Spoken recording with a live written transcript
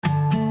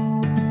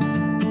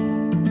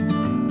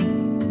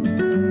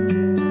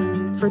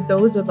for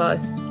those of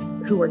us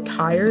who are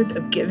tired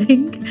of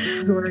giving,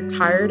 who are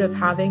tired of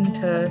having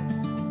to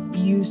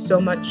use so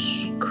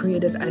much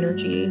creative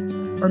energy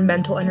or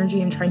mental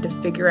energy and trying to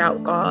figure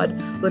out God,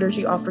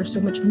 liturgy offers so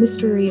much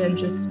mystery and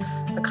just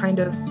a kind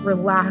of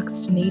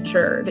relaxed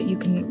nature that you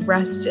can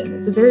rest in.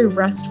 It's a very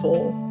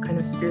restful kind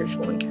of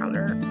spiritual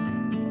encounter.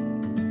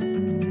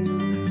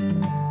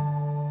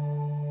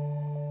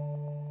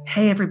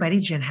 Hey everybody,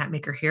 Jen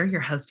Hatmaker here,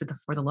 your host of the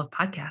For the Love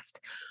podcast.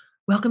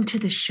 Welcome to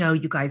the show,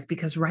 you guys,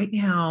 because right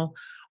now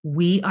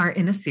we are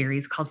in a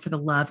series called For the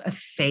Love of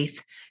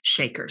Faith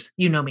Shakers.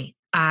 You know me.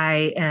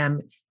 I am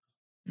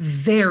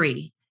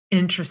very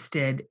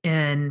interested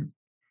in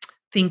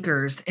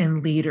thinkers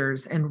and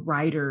leaders and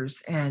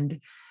writers and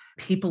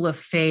people of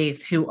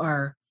faith who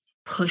are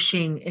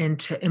pushing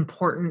into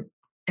important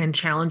and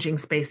challenging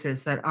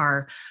spaces, that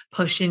are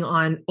pushing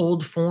on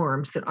old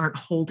forms that aren't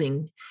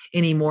holding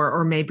anymore,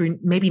 or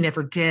maybe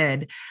never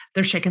did.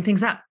 They're shaking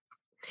things up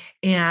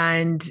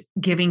and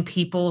giving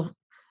people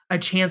a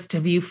chance to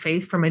view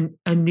faith from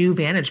a new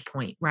vantage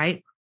point,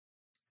 right?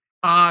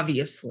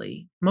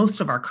 Obviously,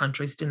 most of our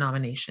country's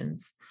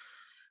denominations,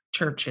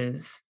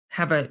 churches,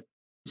 have a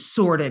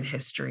sordid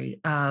history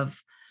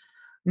of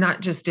not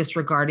just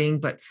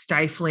disregarding, but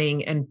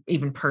stifling and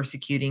even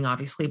persecuting,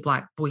 obviously,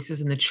 Black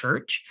voices in the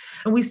church.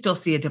 And we still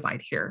see a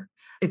divide here.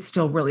 It's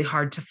still really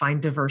hard to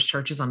find diverse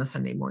churches on a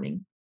Sunday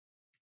morning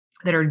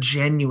that are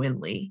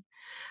genuinely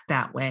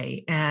that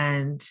way.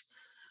 And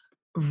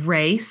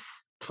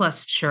race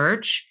plus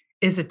church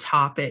is a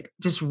topic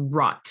just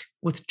wrought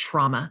with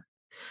trauma.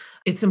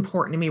 It's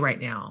important to me right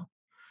now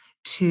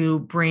to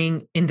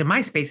bring into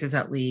my spaces,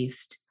 at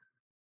least,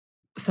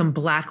 some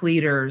Black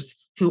leaders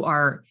who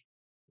are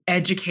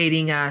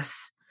educating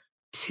us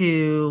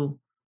to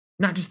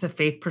not just the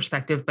faith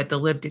perspective, but the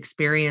lived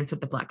experience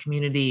of the Black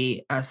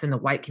community, us in the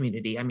white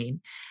community,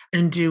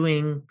 and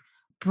doing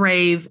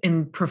brave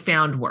and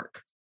profound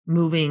work,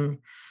 moving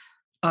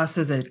us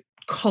as a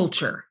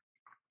culture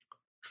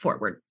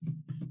forward.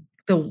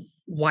 The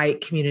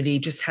white community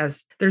just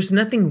there's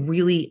nothing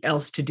really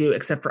else to do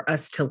except for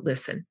us to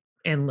listen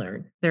and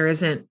learn.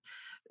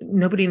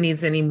 Nobody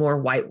needs any more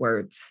white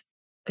words,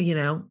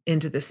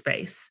 into the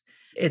space.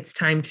 It's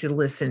time to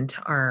listen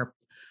to our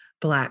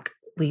Black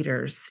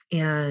leaders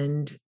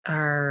and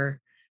our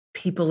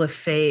people of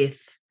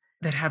faith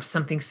that have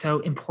something so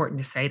important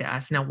to say to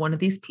us. Now, one of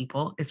these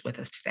people is with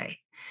us today,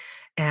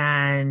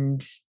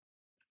 and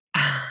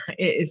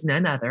it is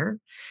none other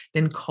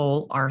than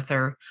Cole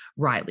Arthur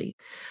Riley.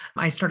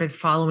 I started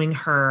following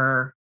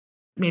her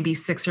maybe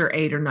 6 or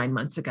 8 or 9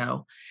 months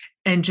ago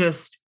and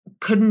just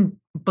couldn't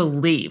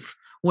believe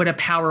what a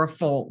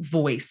powerful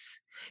voice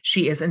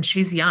she is. And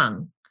she's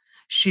young.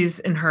 She's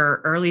in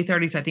her early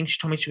 30s. I think she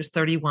told me she was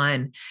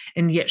 31.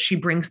 And yet she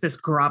brings this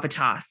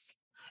gravitas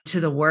to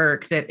the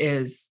work that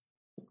is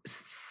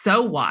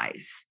so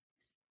wise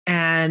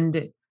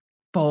and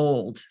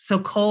bold. So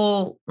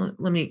Cole,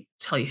 let me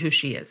tell you who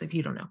she is if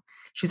you don't know.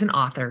 She's an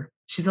author.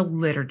 She's a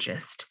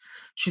liturgist.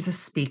 She's a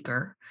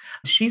speaker.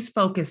 She's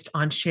focused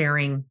on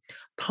sharing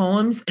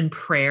poems and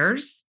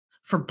prayers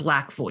for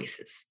Black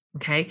voices.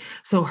 Okay.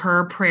 So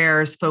her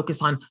prayers focus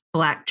on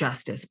Black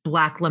justice,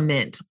 Black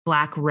lament,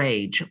 Black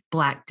rage,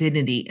 Black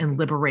dignity and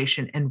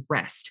liberation and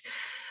rest.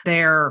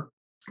 They're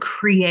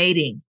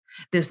creating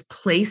this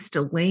place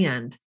to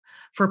land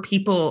for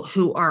people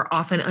who are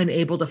often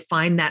unable to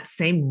find that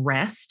same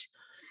rest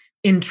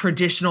in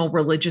traditional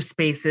religious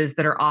spaces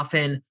that are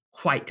often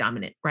white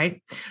dominant,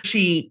 right?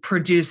 She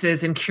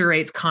produces and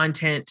curates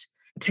content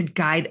to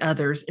guide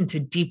others into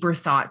deeper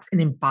thoughts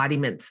and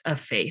embodiments of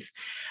faith.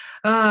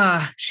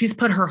 She's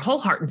put her whole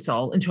heart and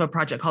soul into a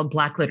project called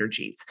Black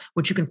Liturgies,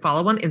 which you can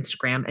follow on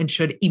Instagram and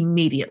should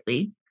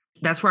immediately.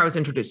 That's where I was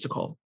introduced to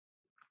Cole.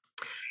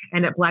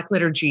 And at Black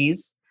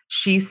Liturgies,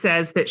 she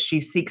says that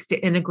she seeks to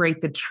integrate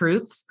the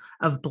truths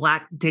of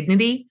Black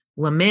dignity,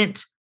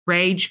 lament,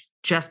 rage,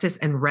 justice,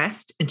 and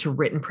rest into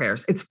written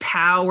prayers. It's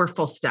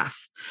powerful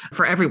stuff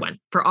for everyone,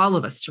 for all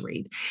of us to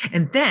read.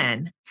 And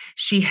then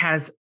she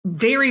has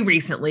very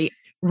recently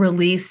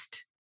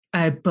released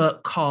a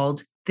book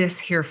called This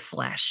Here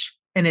Flesh,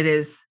 and it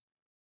is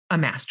a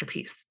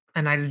masterpiece.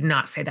 And I did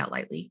not say that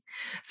lightly.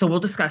 So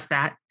we'll discuss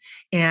that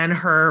and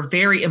her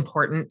very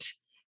important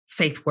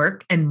faith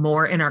work and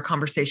more in our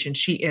conversation.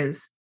 She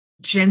is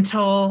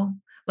gentle.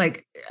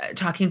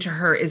 Talking to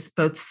her is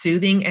both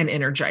soothing and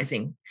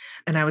energizing.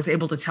 And I was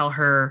able to tell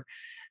her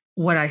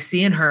what I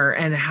see in her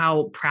and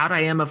how proud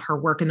I am of her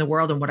work in the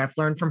world and what I've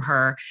learned from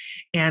her.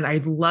 And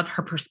I love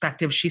her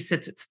perspective. She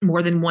sits at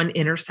more than one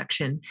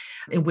intersection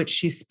in which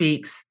she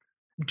speaks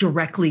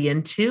directly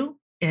into,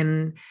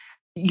 and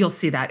you'll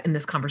see that in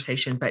this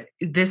conversation. But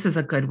this is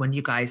a good one,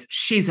 you guys.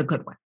 She's a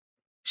good one.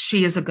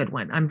 She is a good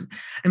one.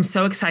 I'm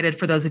so excited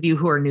for those of you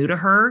who are new to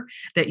her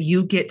that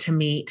you get to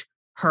meet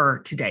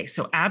her today.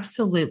 So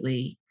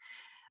absolutely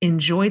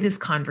enjoy this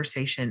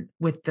conversation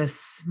with the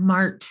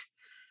smart,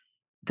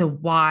 the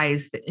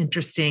wise, the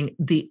interesting,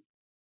 the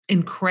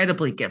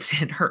incredibly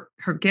gifted. Her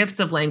gifts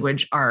of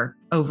language are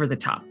over the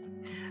top.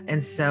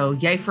 And so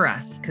yay for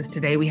us, because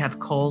today we have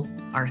Cole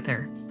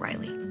Arthur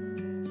Riley.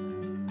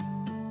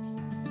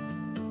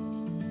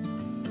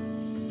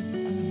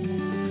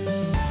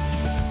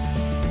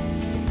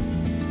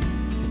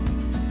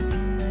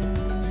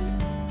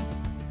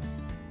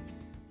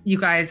 You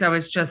guys, I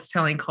was just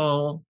telling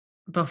Cole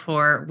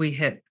before we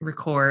hit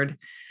record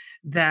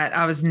that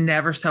I was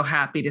never so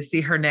happy to see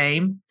her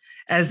name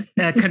as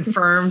a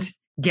confirmed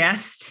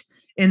guest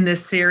in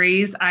this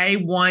series. I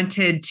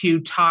wanted to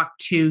talk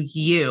to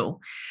you.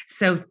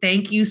 So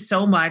thank you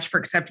so much for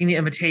accepting the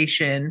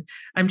invitation.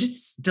 I'm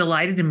just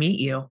delighted to meet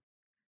you.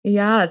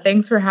 Yeah,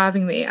 thanks for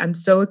having me. I'm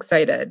so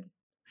excited.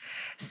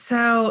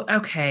 So,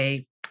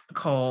 okay,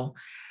 Cole,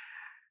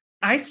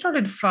 I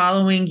started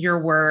following your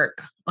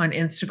work on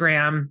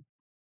Instagram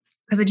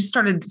because I just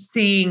started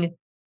seeing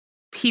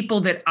people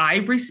that I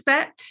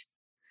respect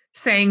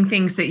saying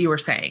things that you were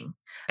saying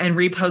and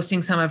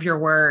reposting some of your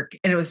work.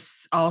 And it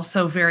was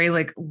also very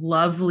like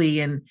lovely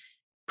and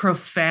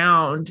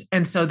profound.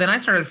 And so then I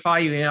started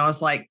following you and I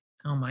was like,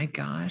 oh my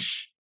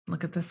gosh,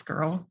 look at this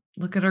girl.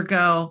 Look at her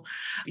go.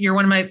 You're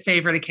one of my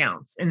favorite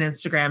accounts in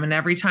Instagram. And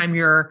every time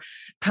your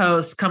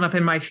posts come up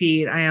in my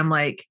feed, I am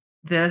like,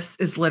 this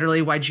is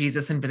literally why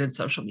Jesus invented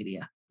social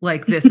media.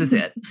 Like, this is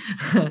it.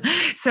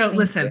 So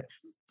listen,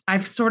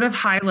 I've sort of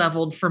high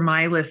leveled for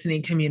my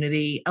listening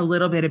community a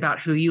little bit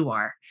about who you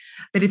are.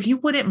 But if you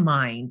wouldn't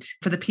mind,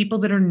 for the people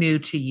that are new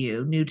to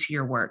you, new to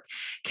your work,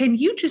 can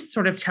you just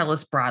sort of tell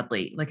us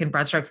broadly, like in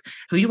broad strokes,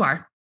 who you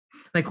are,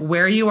 like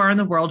where you are in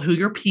the world, who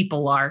your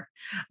people are,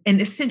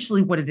 and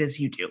essentially what it is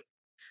you do?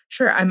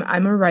 Sure.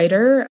 I'm a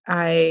writer.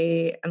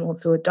 I am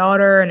also a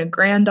daughter and a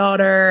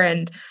granddaughter,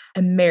 and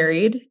I'm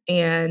married.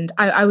 And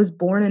I was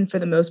born and for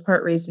the most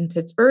part raised in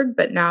Pittsburgh,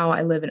 but now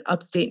I live in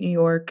upstate New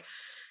York,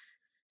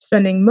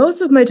 spending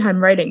most of my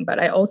time writing. But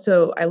I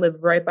live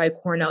right by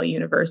Cornell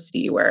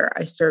University, where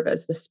I serve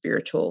as the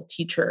spiritual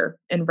teacher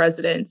in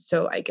residence.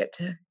 So I get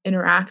to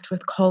interact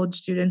with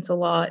college students a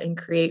lot and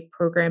create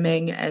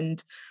programming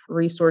and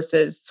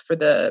resources for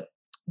the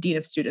Dean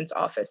of Students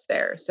office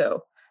there.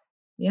 So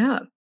yeah.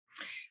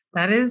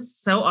 That is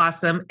so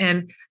awesome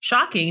and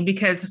shocking,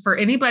 because for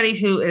anybody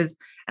who is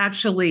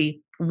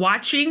actually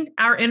watching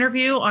our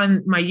interview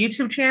on my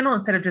YouTube channel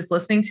instead of just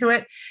listening to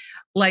it,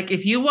 like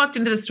if you walked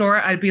into the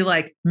store, I'd be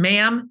like,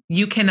 ma'am,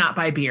 you cannot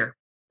buy beer.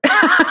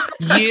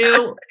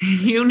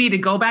 You need to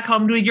go back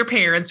home to your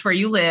parents where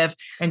you live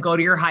and go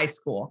to your high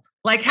school.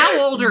 Like, how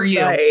old are you?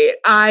 Right.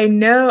 I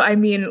know. I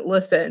mean,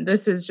 listen,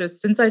 this is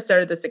just since I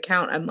started this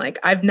account, I'm like,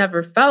 I've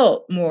never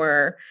felt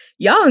more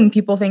young.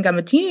 People think I'm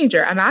a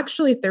teenager. I'm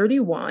actually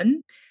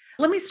 31.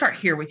 Let me start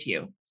here with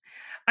you.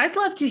 I'd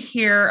love to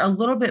hear a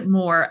little bit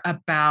more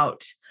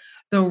about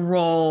the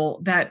role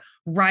that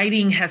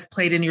writing has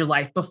played in your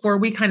life before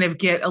we kind of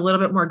get a little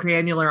bit more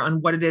granular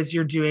on what it is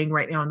you're doing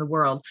right now in the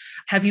world.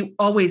 Have you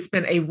always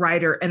been a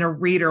writer and a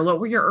reader? What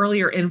were your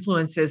earlier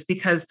influences?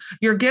 Because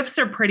your gifts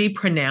are pretty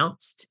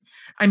pronounced.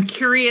 I'm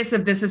curious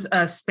if this is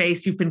a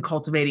space you've been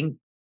cultivating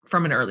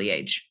from an early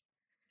age.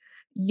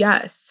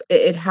 Yes,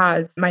 it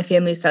has. My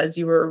family says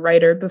you were a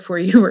writer before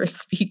you were a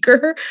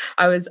speaker.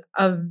 I was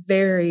a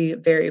very,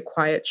 very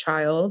quiet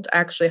child. I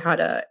actually had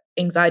a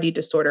anxiety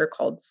disorder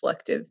called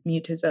selective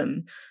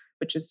mutism,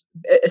 which is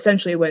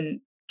essentially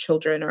when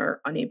children are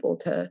unable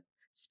to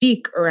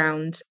speak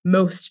around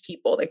most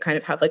people. They kind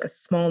of have like a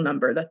small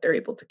number that they're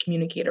able to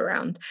communicate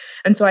around.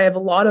 And so I have a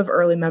lot of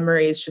early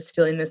memories just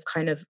feeling this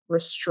kind of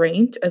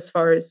restraint as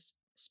far as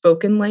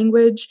spoken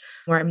language,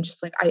 where I'm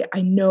just like,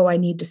 I know I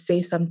need to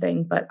say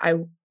something, but I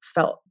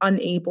felt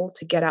unable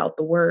to get out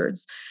the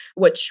words,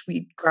 which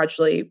we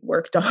gradually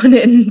worked on.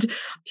 And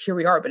here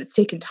we are, but it's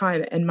taken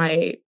time. And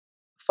my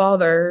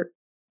father,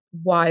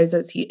 wise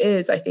as he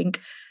is, I think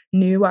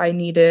knew I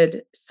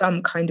needed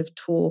some kind of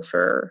tool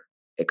for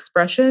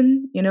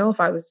expression, if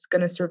I was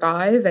going to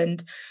survive.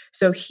 And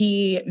so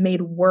he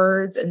made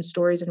words and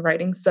stories and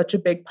writing such a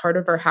big part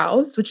of our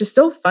house, which is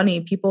so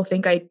funny. People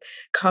think I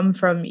come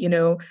from,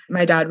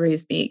 my dad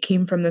raised me,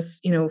 came from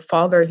this,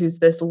 father who's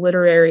this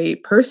literary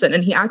person.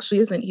 And he actually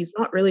isn't. He's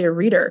not really a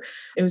reader.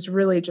 It was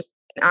really just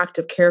an act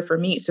of care for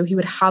me. So he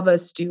would have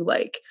us do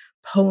like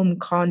poem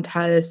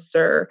contests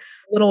or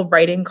little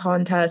writing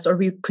contests, or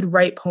we could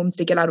write poems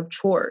to get out of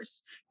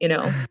chores, So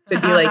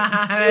it'd be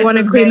like, do you want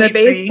to clean the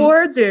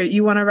baseboards or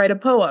you want to write a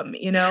poem,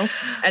 And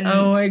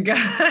oh my God,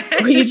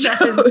 that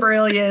is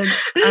brilliant.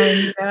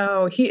 I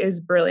know, he is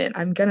brilliant.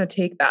 I'm going to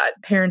take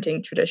that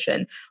parenting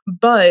tradition.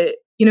 But,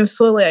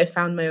 slowly I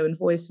found my own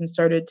voice and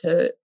started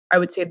to, I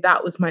would say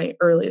that was my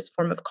earliest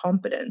form of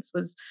confidence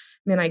was,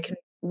 man, I can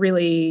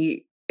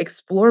really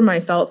explore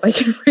myself. I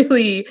can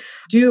really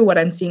do what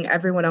I'm seeing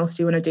everyone else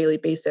do on a daily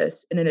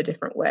basis and in a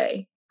different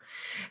way.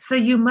 So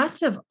you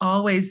must have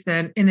always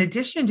then, in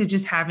addition to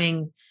just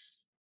having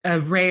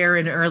a rare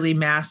and early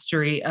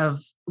mastery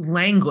of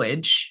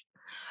language,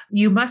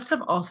 you must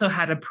have also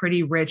had a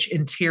pretty rich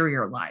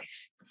interior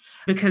life,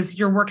 because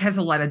your work has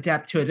a lot of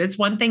depth to it. It's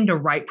one thing to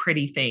write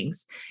pretty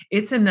things.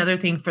 It's another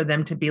thing for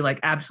them to be like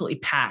absolutely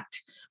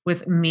packed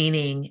with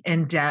meaning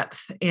and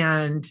depth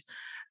and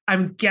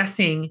I'm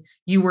guessing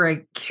you were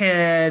a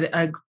kid,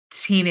 a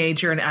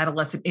teenager, an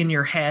adolescent in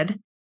your head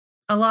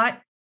a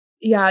lot.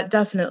 Yeah,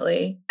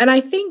 definitely. And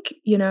I think,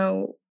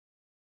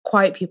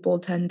 quiet people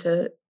tend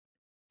to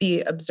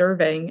be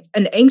observing,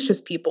 and anxious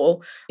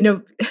people,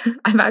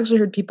 I've actually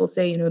heard people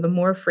say, the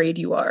more afraid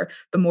you are,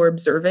 the more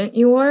observant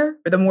you are,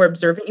 or the more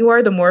observant you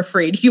are, the more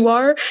afraid you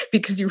are,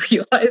 because you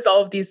realize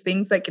all of these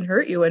things that can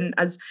hurt you. And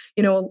as,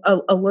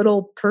 a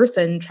little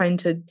person trying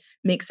to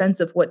make sense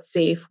of what's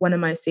safe, when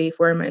am I safe,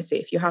 where am I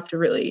safe, you have to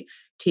really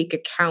take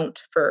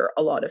account for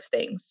a lot of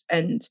things.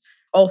 And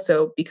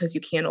also, because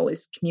you can't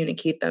always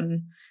communicate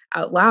them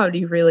out loud,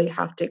 you really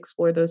have to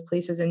explore those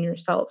places in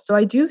yourself. So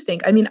I do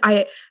think, I mean,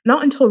 I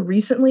not until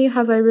recently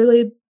have I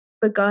really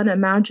begun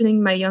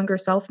imagining my younger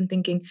self and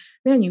thinking,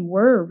 man, you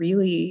were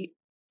really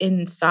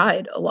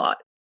inside a lot,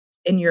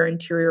 in your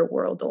interior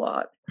world a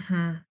lot.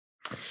 Mhm.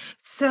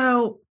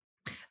 So,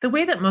 the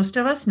way that most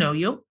of us know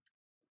you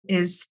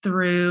is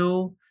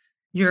through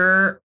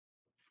your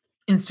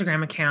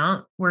Instagram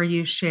account where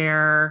you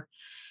share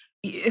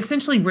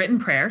essentially written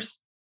prayers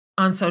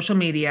on social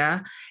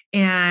media.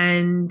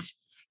 And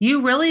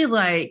you really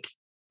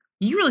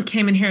you really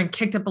came in here and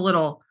kicked up a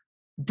little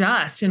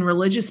dust in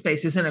religious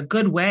spaces in a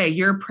good way.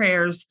 Your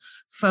prayers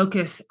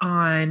focus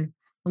on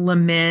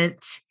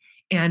lament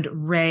and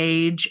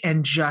rage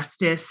and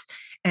justice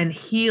and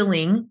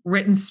healing,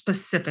 written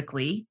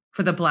specifically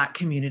for the Black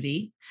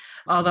community.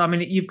 Although, I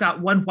mean, you've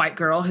got one white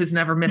girl who's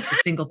never missed a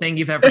single thing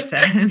you've ever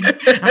said.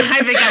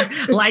 I think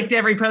I've liked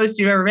every post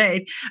you've ever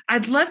made.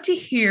 I'd love to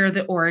hear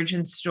the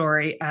origin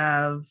story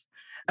of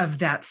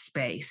that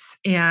space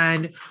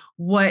and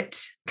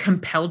what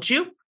compelled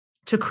you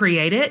to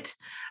create it,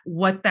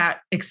 what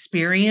that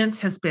experience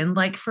has been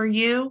like for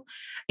you,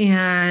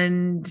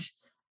 and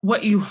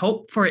what you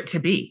hope for it to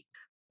be.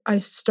 I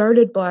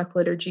started Black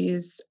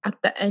Liturgies at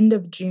the end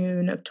of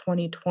June of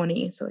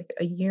 2020, so like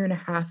a year and a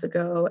half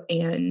ago.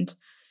 And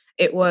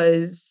it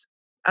was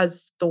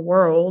as the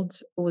world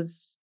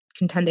was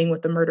contending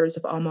with the murders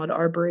of Ahmaud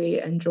Arbery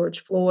and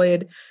George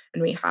Floyd,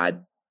 and we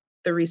had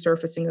the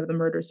resurfacing of the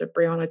murders of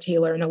Breonna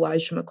Taylor and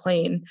Elijah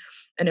McClain.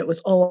 And it was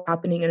all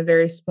happening in a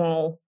very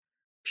small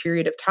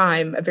period of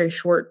time, a very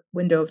short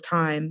window of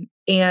time.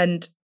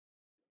 And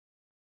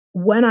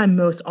when I'm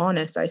most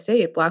honest, I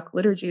say Black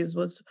Liturgies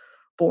was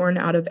born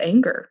out of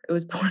anger. It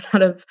was born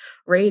out of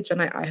rage, and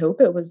I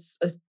hope it was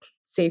a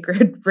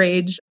sacred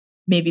rage,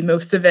 maybe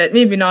most of it,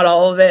 maybe not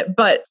all of it,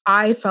 but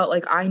I felt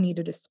like I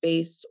needed a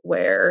space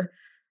where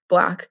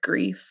Black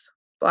grief,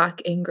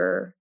 Black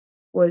anger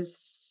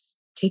was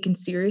taken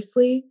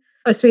seriously,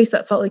 a space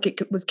that felt like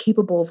it was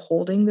capable of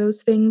holding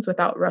those things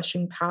without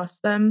rushing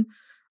past them.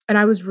 And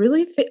I was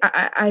really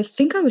I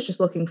think I was just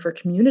looking for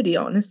community,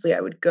 honestly. I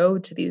would go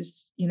to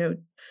these,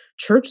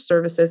 church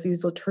services,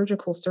 these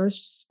liturgical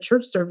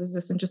church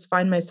services, and just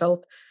find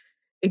myself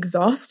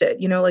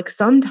exhausted. Like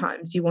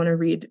sometimes you want to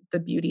read the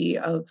beauty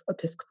of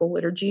Episcopal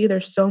liturgy.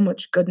 There's so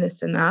much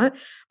goodness in that.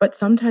 But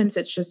sometimes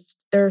it's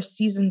just, there are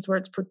seasons where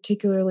it's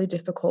particularly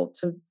difficult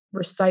to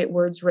recite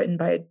words written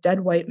by a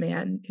dead white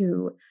man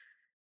who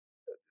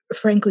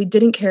frankly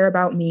didn't care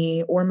about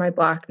me or my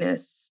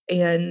Blackness.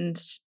 And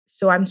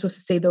so I'm supposed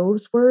to say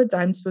those words.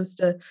 I'm supposed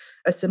to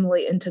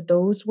assimilate into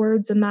those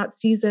words in that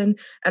season.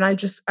 And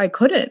I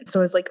couldn't.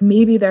 So it's like,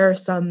 maybe there are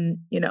some,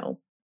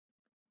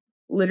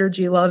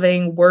 liturgy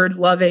loving, word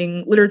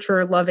loving,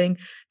 literature loving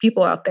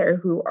people out there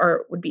who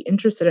would be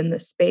interested in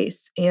this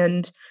space.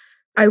 And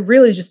I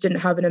really just didn't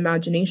have an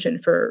imagination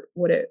for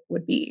what it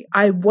would be.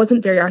 I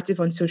wasn't very active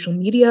on social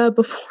media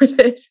before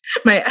this.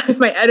 My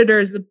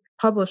editors, the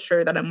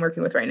publisher that I'm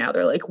working with right now,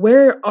 they're like,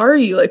 "Where are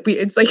you?" Like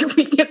it's like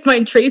we can't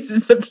find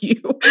traces of you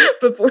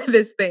before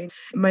this thing.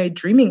 My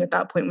dreaming at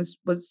that point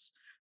was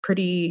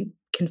pretty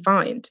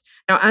confined.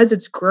 Now, as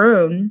it's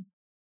grown,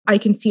 I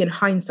can see in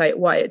hindsight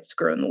why it's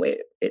grown the way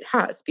it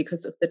has,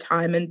 because of the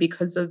time and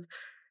because of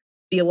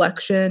the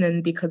election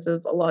and because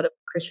of a lot of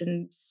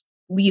Christians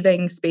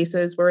leaving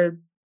spaces where,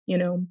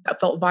 that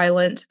felt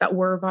violent, that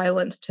were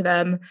violent to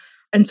them.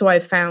 And so I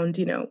found,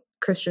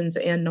 Christians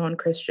and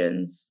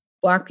non-Christians,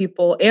 Black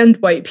people and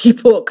white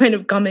people kind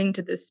of coming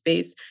to this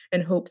space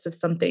in hopes of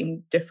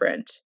something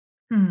different.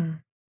 Hmm.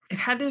 It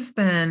had to have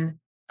been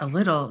a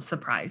little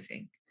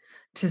surprising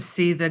to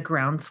see the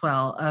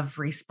groundswell of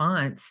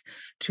response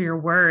to your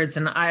words.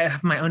 And I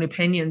have my own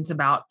opinions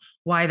about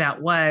why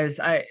that was.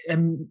 I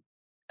am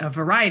a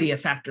variety of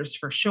factors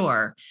for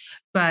sure.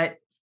 But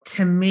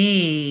to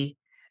me,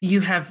 you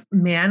have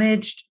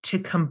managed to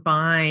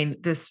combine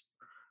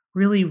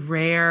really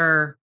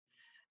rare,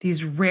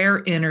 these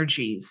rare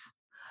energies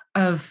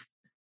of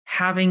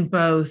having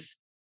both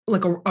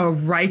like a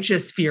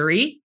righteous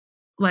fury,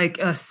 like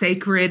a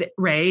sacred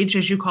rage,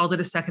 as you called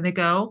it a second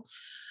ago,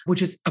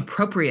 which is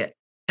appropriate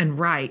and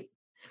right.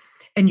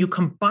 And you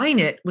combine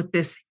it with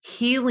this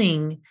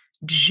healing,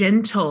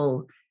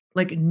 gentle,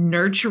 like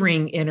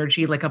nurturing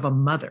energy, like of a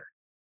mother.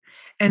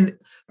 And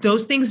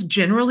those things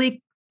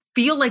generally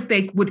feel like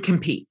they would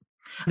compete,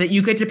 that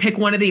you get to pick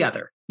one or the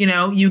other.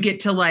 You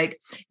get to like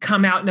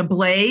come out in a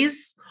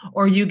blaze,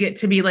 or you get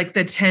to be like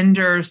the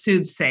tender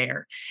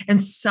soothsayer.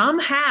 And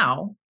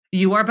somehow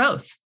you are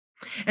both.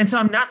 And so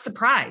I'm not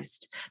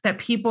surprised that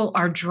people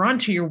are drawn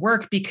to your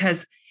work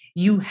because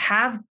you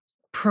have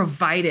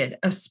provided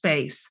a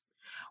space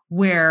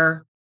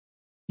where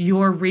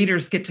your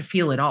readers get to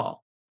feel it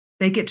all.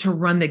 They get to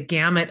run the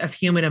gamut of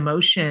human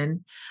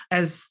emotion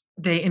as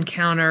they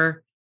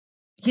encounter,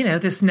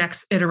 this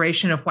next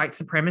iteration of white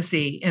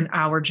supremacy in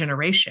our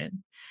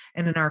generation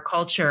and in our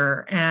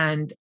culture.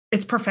 And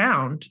it's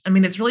profound. I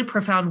mean, it's really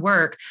profound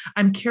work.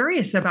 I'm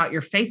curious about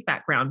your faith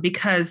background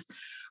because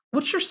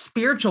what's your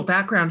spiritual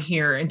background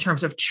here in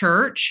terms of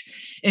church,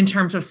 in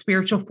terms of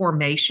spiritual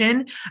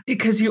formation?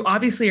 Because you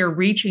obviously are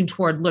reaching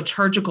toward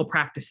liturgical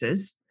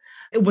practices.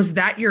 Was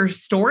that your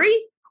story,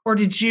 or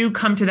did you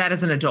come to that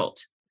as an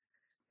adult?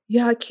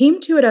 Yeah, I came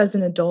to it as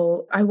an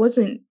adult. I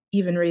wasn't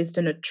even raised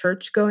in a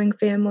church-going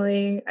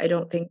family. I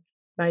don't think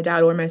my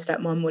dad or my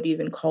stepmom would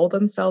even call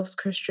themselves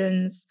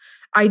Christians.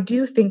 I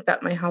do think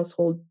that my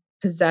household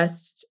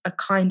possessed a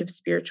kind of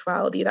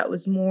spirituality that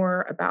was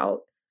more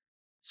about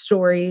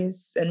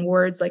stories and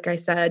words, like I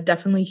said,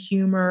 definitely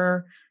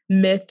humor,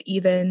 myth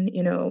even,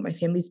 my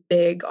family's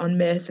big on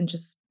myth and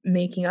just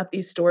making up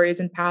these stories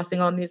and passing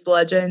on these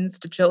legends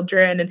to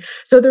children, and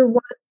so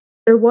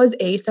there was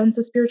a sense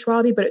of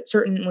spirituality, but it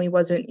certainly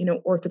wasn't,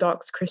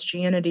 Orthodox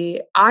Christianity.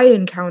 I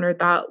encountered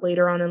that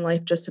later on in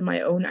life just in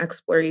my own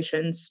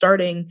exploration.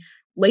 Starting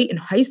late in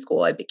high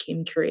school, I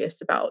became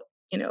curious about,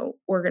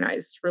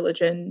 organized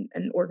religion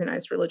and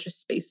organized religious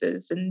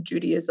spaces and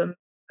Judaism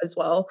as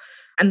well.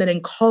 And then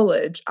in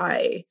college,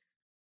 I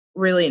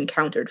really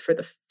encountered for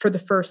the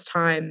first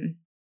time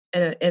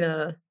in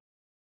a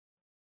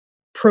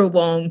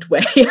prolonged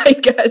way, I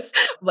guess,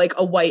 like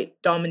a white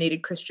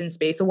dominated Christian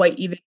space, a white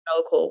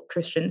evangelical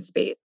Christian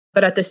space.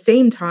 But at the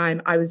same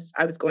time, I was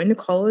going to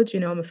college,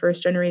 I'm a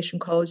first generation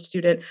college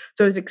student.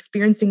 So I was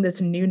experiencing this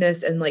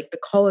newness in like the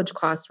college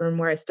classroom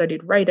where I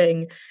studied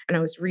writing and I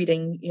was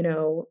reading,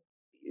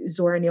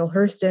 Zora Neale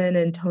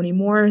Hurston and Toni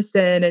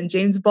Morrison and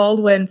James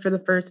Baldwin for the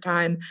first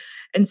time.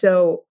 And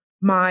so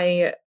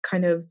my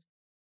kind of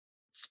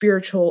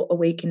spiritual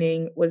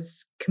awakening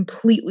was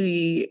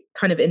completely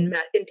kind of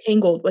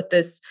entangled with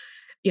this,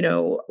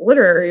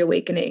 literary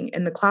awakening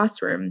in the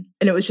classroom.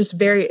 And it's just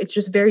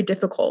very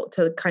difficult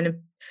to kind of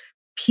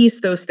piece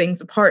those things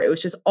apart. It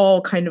was just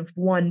all kind of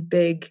one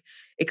big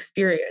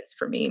experience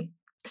for me.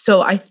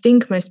 So I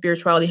think my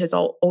spirituality has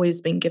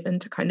always been given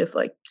to kind of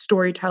like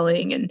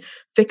storytelling and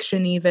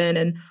fiction even,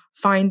 and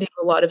finding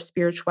a lot of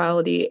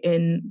spirituality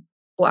in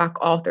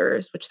Black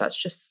authors, which that's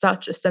just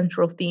such a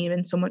central theme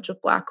in so much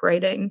of Black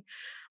writing.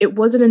 It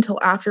wasn't until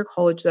after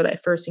college that I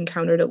first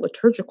encountered a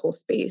liturgical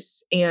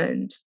space,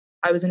 and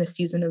I was in a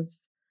season of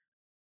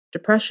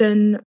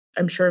depression.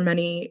 I'm sure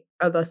many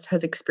of us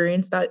have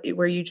experienced that,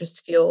 where you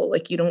just feel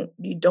like you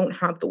don't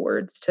have the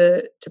words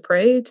to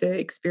pray, to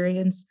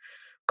experience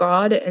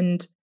God.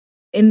 And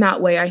in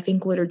that way, I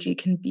think liturgy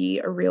can be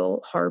a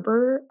real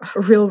harbor,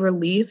 a real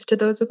relief to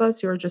those of us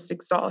who are just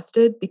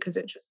exhausted, because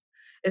it just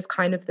is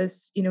kind of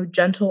this,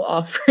 gentle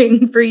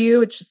offering for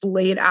you. It's just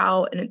laid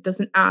out and it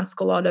doesn't ask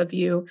a lot of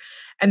you.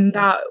 And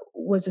that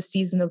was a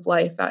season of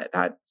life,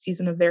 that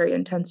season of very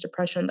intense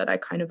depression, that I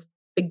kind of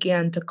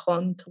began to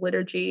clung to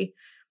liturgy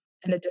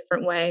in a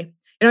different way.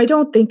 And I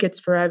don't think it's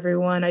for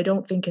everyone. I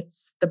don't think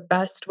it's the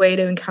best way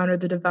to encounter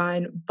the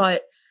divine,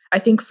 but I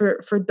think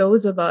for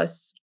those of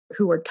us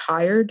who are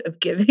tired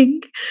of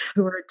giving,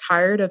 who are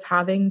tired of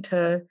having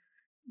to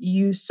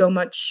use so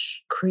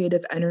much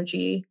creative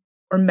energy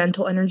or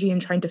mental energy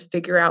and trying to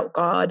figure out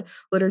God,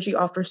 liturgy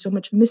offers so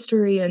much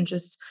mystery and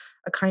just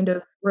a kind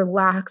of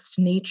relaxed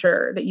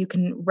nature that you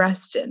can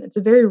rest in. It's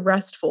a very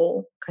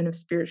restful kind of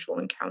spiritual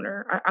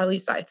encounter, at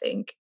least I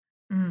think.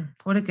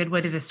 What a good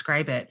way to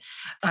describe it.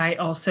 I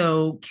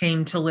also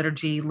came to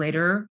liturgy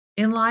later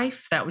in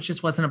life. That which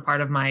just wasn't a part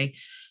of my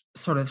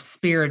sort of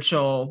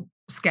spiritual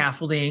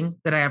scaffolding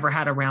that I ever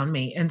had around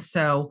me. And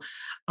so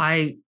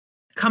I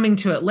coming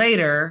to it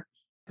later,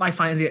 I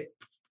find it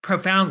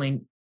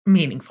profoundly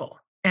meaningful.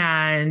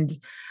 And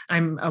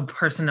I'm a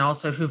person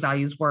also who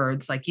values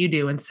words like you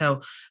do. And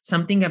so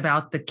something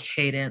about the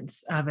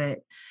cadence of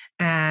it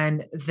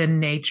and the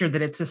nature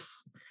that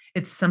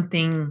it's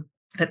something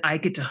that I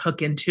get to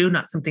hook into,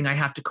 not something I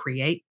have to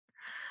create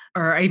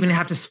or I even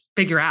have to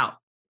figure out.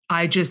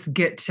 I just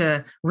get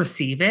to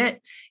receive it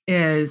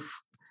is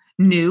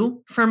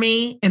new for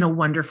me in a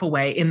wonderful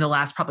way in the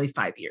last probably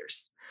 5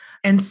 years.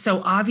 And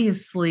so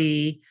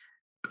obviously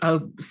a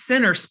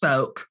sinner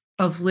spoke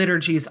of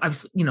liturgies,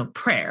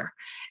 prayer.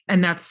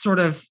 And that's sort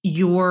of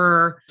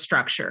your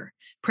structure.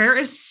 Prayer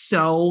is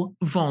so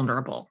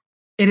vulnerable.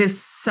 It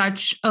is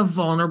such a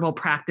vulnerable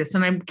practice.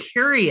 And I'm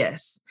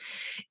curious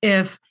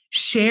if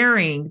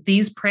sharing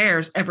these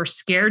prayers ever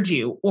scared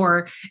you,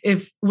 or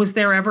if was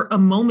there ever a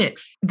moment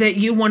that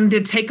you wanted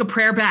to take a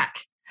prayer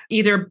back,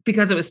 either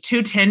because it was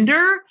too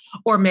tender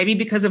or maybe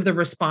because of the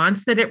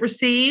response that it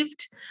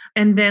received.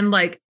 And then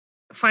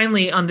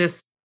finally on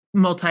this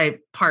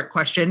multi-part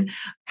question,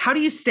 how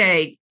do you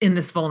stay in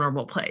this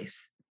vulnerable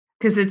place?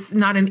 Because it's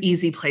not an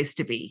easy place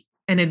to be.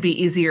 and it'd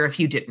be easier if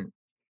you didn't.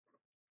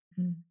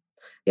 Mm.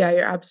 Yeah,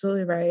 you're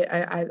absolutely right.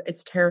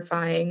 It's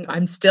terrifying.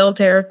 I'm still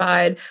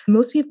terrified.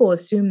 Most people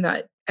assume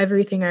that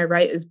everything I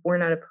write is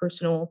born out of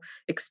personal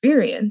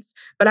experience,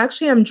 but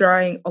actually I'm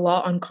drawing a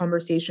lot on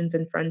conversations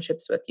and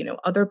friendships with,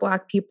 other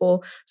Black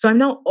people. So I'm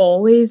not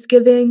always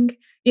giving,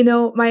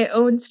 my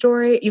own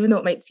story, even though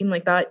it might seem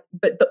like that,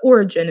 but the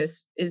origin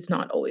is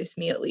not always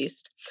me, at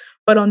least.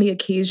 But on the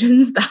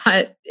occasions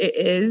that it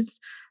is,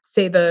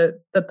 say the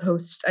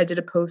post I did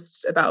a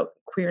post about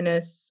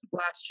queerness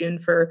last June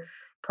for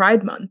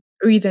Pride Month,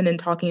 or even in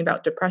talking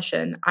about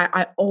depression,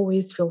 I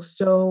always feel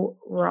so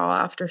raw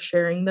after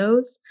sharing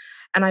those,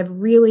 and I've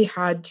really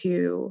had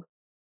to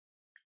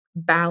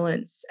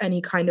balance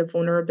any kind of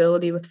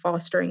vulnerability with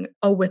fostering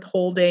a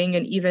withholding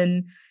and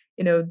even,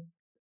 you know,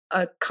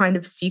 a kind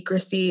of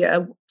secrecy,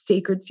 a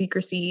sacred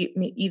secrecy,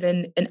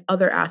 even in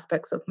other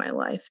aspects of my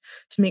life,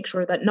 to make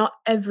sure that not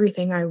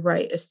everything I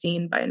write is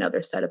seen by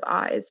another set of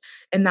eyes,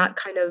 and that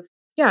kind of,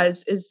 yeah,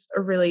 is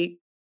a really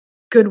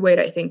good way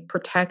to, I think,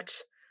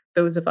 protect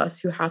those of us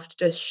who have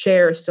to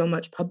share so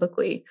much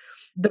publicly.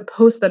 The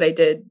post that I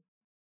did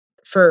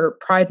for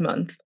Pride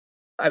Month,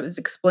 I was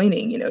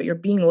explaining, you're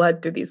being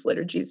led through these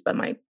liturgies by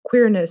my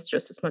queerness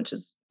just as much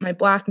as my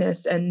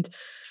Blackness. And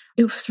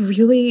it was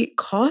really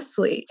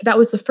costly. That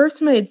was the first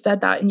time I had said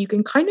that, and you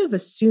can kind of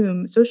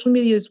assume social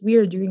media is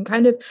weird. You can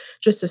kind of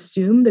just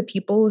assume the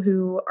people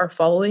who are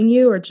following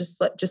you or just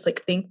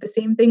like think the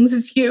same things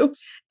as you.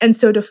 And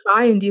so to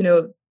find,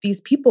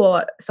 these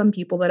people, some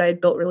people that I'd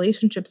built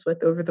relationships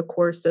with over the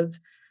course of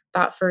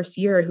that first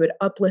year who had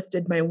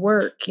uplifted my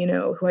work,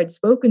 who I'd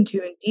spoken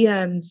to in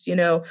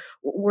DMs,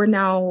 were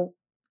now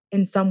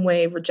in some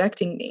way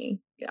rejecting me.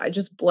 I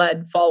just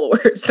bled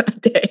followers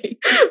that day,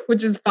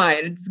 which is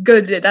fine. It's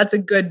good. That's a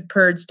good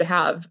purge to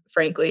have,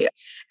 frankly.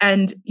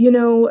 And,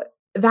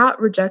 that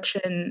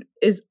rejection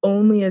is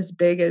only as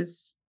big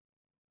as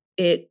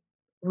it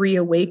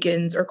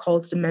reawakens or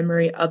calls to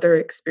memory other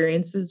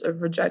experiences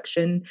of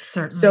rejection.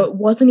 So Certainly. it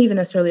wasn't even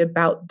necessarily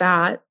about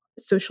that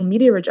social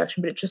media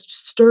rejection, but it just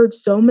stirred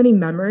so many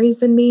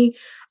memories in me,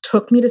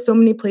 took me to so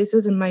many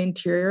places in my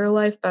interior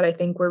life that I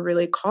think were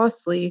really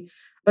costly.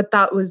 But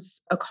that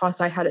was a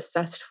cost I had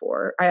assessed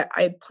for.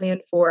 I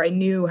planned for, I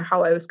knew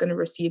how I was going to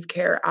receive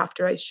care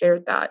after I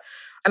shared that.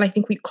 And I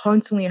think we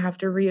constantly have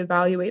to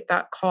reevaluate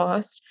that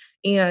cost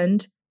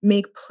and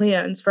make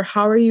plans for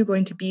how are you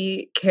going to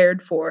be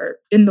cared for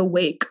in the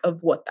wake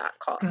of what that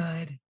That's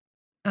costs. good.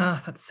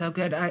 Oh, that's so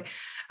good. I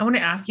want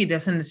to ask you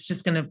this, and it's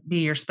just going to be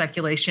your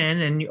speculation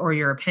and or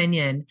your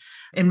opinion.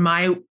 In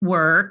my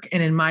work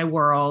and in my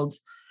world,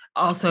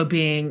 also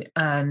being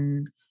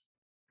an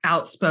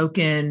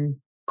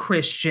outspoken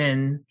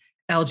Christian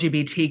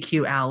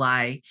LGBTQ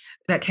ally,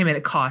 that came at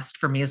a cost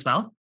for me as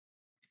well,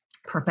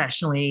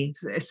 professionally,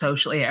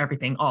 socially,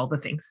 everything, all the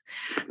things.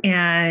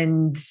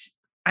 And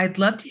I'd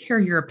love to hear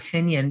your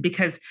opinion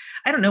because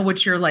I don't know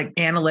what your like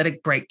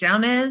analytic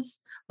breakdown is,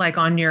 like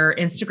on your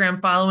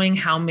Instagram following,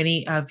 how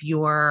many of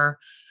your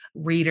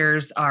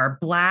readers are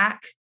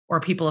Black or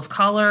people of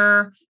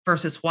color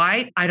versus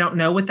white. I don't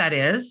know what that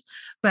is,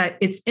 but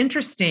it's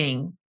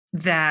interesting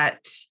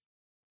that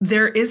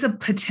there is a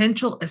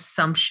potential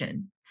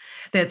assumption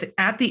that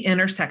at the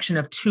intersection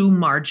of two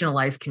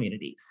marginalized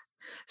communities.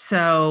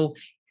 So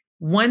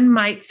one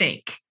might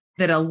think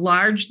that a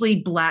largely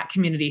Black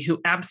community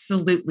who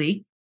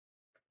absolutely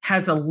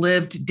has a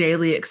lived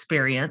daily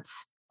experience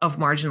of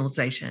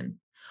marginalization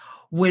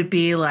would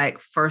be like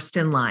first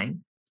in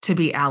line to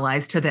be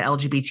allies to the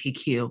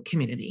LGBTQ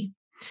community.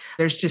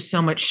 There's just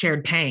so much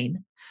shared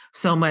pain,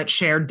 so much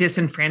shared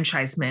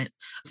disenfranchisement,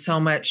 so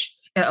much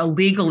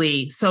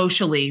legally,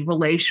 socially,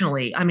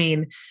 relationally. I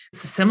mean,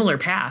 it's a similar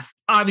path.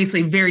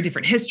 Obviously, very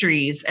different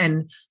histories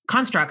and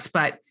constructs,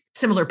 but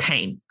similar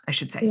pain, I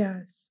should say.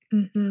 Yes.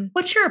 Mhm.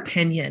 What's your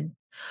opinion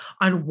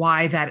on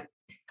why that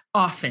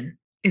often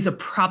is a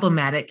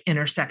problematic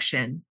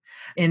intersection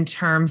in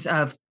terms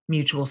of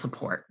mutual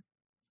support?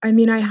 I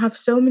mean, I have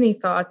so many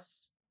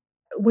thoughts.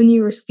 When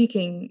you were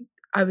speaking,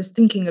 I was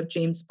thinking of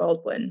James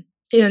Baldwin,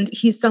 and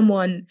he's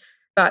someone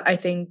that I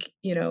think,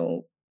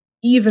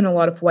 even a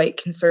lot of white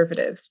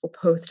conservatives will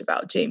post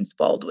about James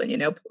Baldwin,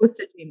 post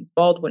a James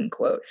Baldwin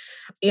quote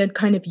and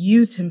kind of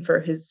use him for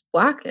his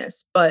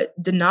Blackness, but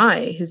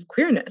deny his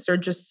queerness or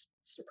just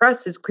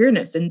suppress his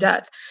queerness in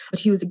death. But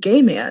he was a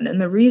gay man.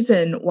 And the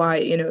reason why,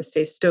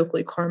 say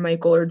Stokely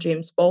Carmichael or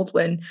James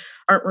Baldwin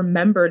aren't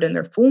remembered in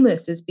their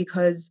fullness is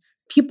because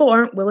people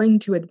aren't willing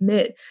to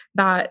admit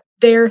that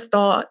their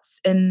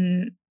thoughts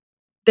and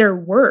their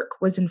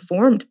work was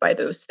informed by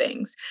those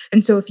things.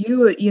 And so if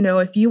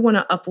you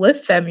wanna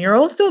uplift them, you're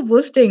also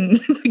uplifting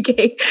the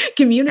gay That's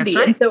community.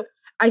 And right. so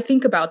I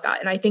think about that,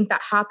 and I think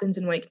that happens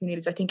in white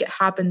communities. I think it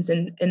happens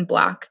in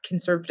Black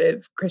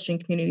conservative Christian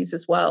communities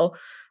as well.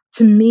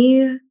 To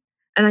me, and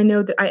I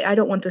know that I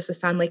don't want this to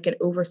sound like an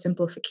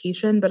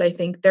oversimplification, but I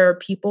think there are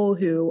people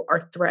who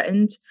are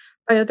threatened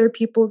by other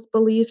people's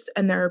beliefs,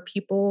 and there are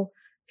people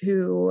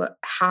who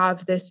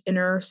have this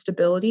inner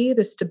stability,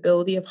 this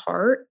stability of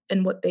heart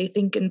and what they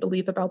think and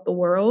believe about the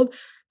world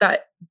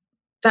that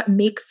that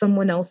makes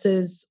someone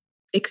else's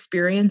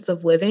experience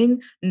of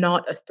living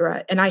not a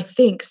threat. And I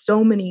think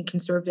so many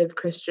conservative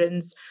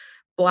Christians,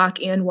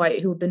 Black and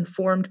white, who have been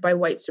formed by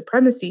white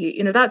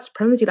supremacy, that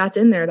supremacy that's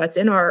in there, that's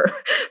in our,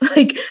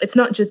 like, it's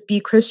not just be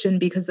Christian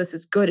because this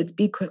is good, it's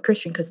be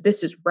Christian because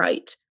this is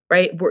right.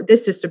 Right.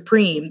 This is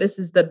supreme. This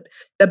is the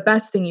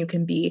best thing you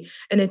can be.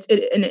 And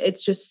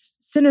it's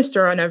just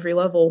sinister on every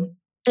level.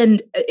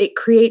 And it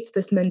creates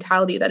this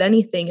mentality that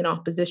anything in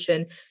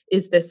opposition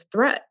is this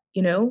threat.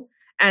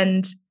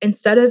 And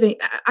instead of,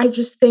 I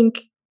just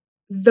think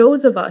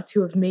those of us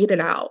who have made it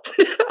out,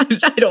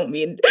 I don't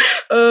mean,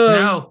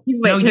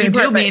 you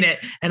do mean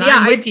it. And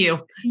I'm with you.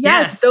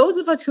 Yes. Those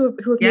of us who have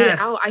made it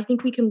out, Yes. I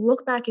think we can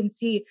look back and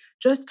see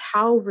just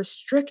how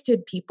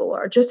restricted people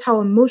are, just how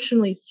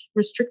emotionally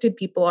restricted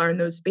people are in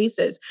those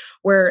spaces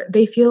where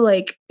they feel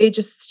like they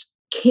just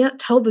can't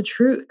tell the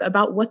truth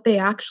about what they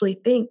actually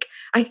think.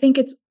 I think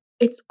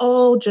it's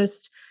all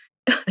just,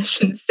 I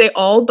shouldn't say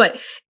all, but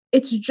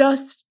it's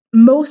just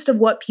most of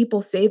what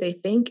people say they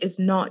think is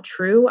not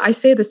true. I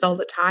say this all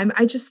the time.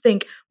 I just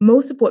think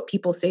most of what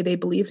people say they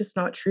believe is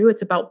not true.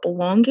 It's about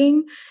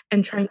belonging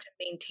and trying to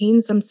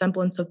maintain some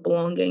semblance of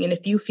belonging. And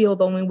if you feel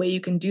the only way you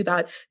can do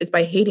that is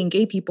by hating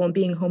gay people and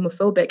being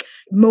homophobic,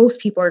 most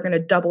people are going to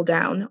double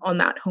down on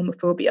that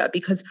homophobia,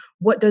 because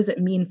what does it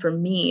mean for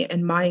me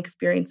and my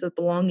experience of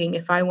belonging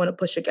if I want to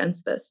push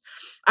against this?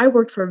 I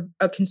worked for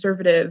a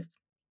conservative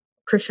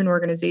Christian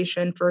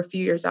organization for a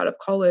few years out of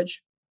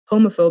college,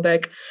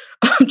 homophobic,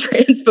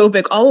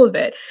 transphobic, all of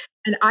it.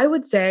 And I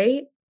would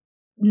say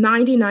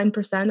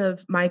 99%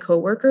 of my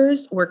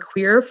coworkers were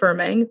queer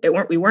affirming.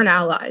 We weren't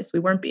allies. We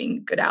weren't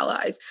being good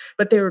allies,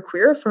 but they were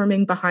queer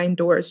affirming behind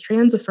doors,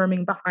 trans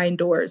affirming behind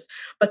doors,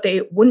 but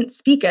they wouldn't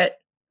speak it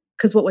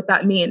because what would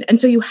that mean?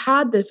 And so you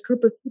had this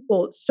group of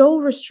people so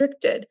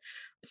restricted.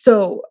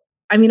 So,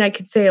 I mean, I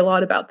could say a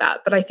lot about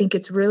that, but I think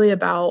it's really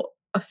about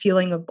a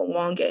feeling of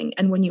belonging.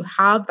 And when you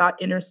have that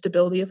inner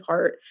stability of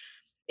heart,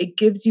 it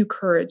gives you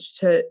courage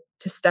to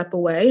step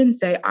away and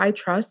say, I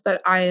trust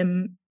that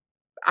I'm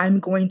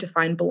going to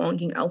find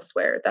belonging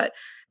elsewhere, that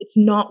it's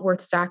not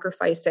worth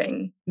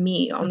sacrificing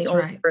me on That's the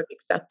right. altar of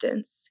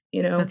acceptance.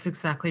 That's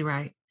exactly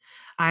right.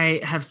 I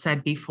have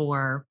said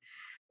before,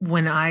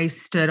 when I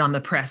stood on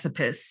the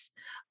precipice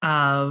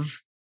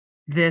of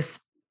this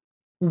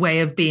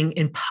way of being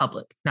in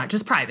public, not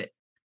just private,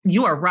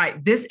 you are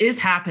right. This is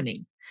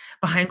happening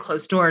behind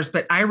closed doors.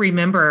 But I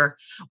remember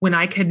when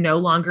I could no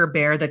longer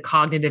bear the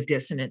cognitive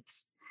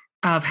dissonance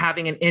of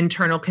having an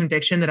internal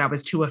conviction that I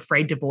was too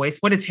afraid to voice.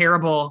 What a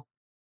terrible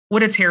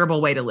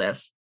way to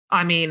live.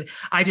 I mean,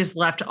 I just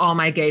left all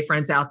my gay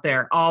friends out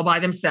there all by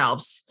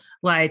themselves.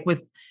 It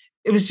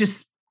was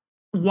just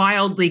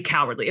wildly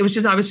cowardly. I was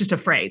just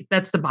afraid.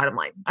 That's the bottom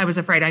line. I was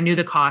afraid. I knew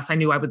the cost. I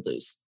knew I would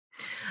lose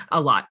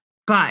a lot.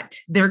 But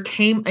there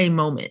came a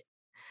moment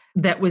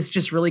that was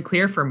just really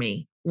clear for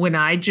me when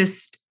I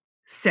just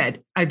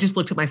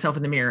looked at myself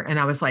in the mirror and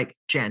I was like,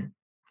 Jen,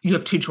 you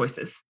have two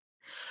choices.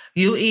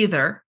 You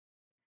either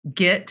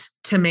get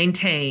to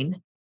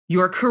maintain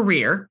your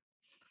career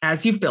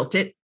as you've built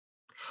it,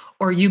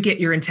 or you get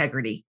your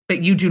integrity,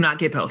 but you do not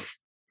get both.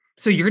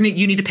 So you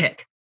need to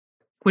pick.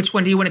 Which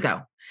one do you want to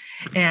go?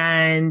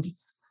 And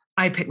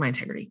I picked my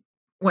integrity.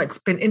 What's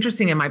been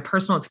interesting in my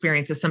personal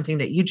experience is something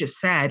that you just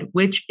said,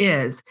 which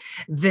is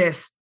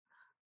this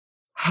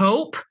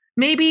hope,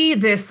 maybe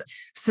this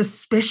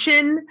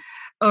suspicion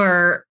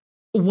or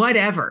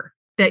whatever,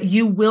 that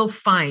you will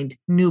find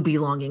new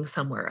belonging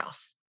somewhere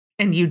else.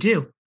 And you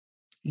do.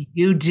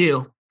 You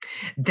do.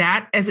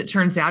 That, as it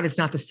turns out, is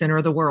not the center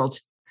of the world.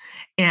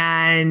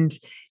 And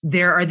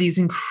there are these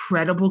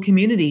incredible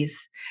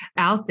communities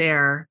out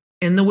there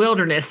in the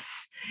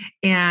wilderness,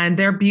 and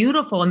they're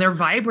beautiful and they're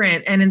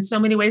vibrant. And in so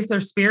many ways,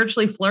 they're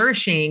spiritually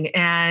flourishing.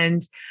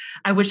 And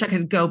I wish I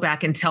could go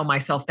back and tell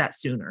myself that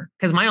sooner,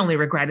 because my only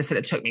regret is that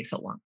it took me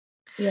so long.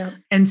 Yeah.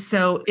 And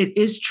so it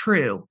is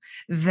true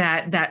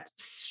that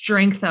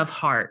strength of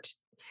heart,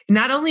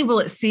 not only will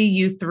it see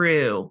you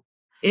through,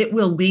 it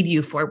will lead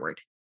you forward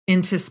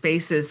into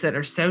spaces that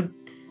are so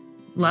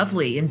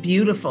lovely and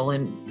beautiful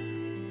and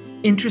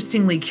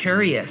interestingly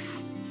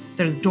curious.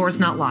 The door's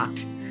not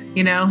locked,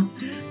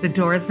 the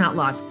door is not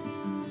locked.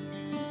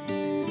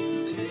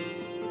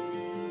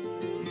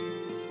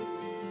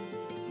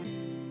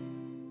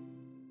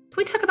 Can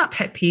we talk about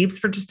pet peeves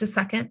for just a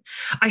second?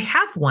 I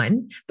have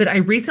one that I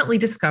recently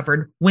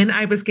discovered when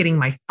I was getting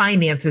my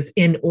finances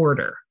in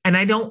order, and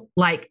I don't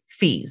like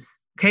fees.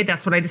 Okay,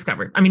 that's what I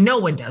discovered. I mean, no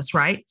one does,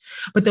 right?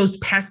 But those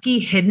pesky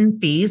hidden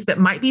fees that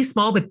might be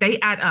small, but they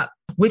add up,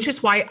 which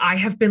is why I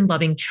have been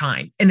loving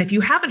Chime. And if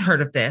you haven't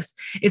heard of this,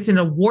 it's an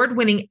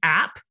award-winning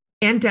app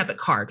and debit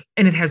card,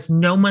 and it has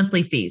no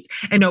monthly fees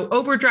and no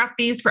overdraft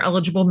fees for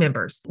eligible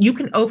members. You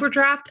can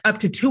overdraft up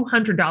to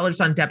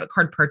 $200 on debit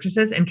card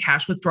purchases and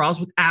cash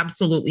withdrawals with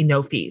absolutely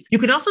no fees. You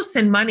can also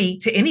send money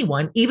to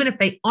anyone, even if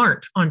they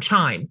aren't on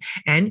Chime.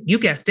 And you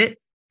guessed it,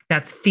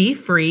 that's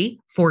fee-free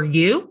for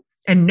you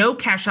and no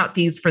cash out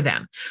fees for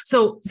them.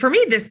 So for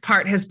me, this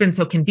part has been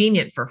so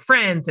convenient for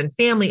friends and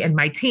family and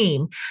my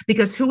team,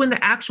 because who in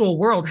the actual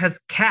world has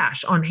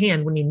cash on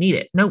hand when you need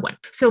it? No one.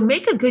 So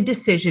make a good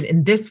decision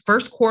in this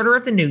first quarter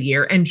of the new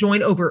year and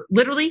join over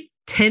literally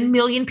 10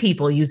 million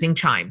people using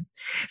Chime.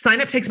 Sign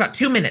up takes about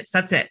 2 minutes.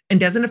 That's it. And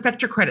doesn't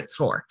affect your credit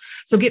score.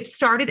 So get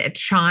started at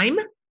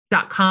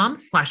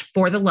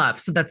chime.com/for-the-love.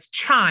 So that's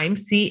Chime,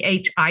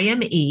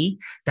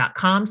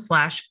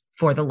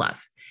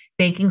 CHIME.com/for-the-love.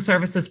 Banking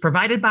services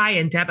provided by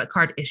and debit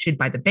card issued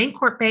by the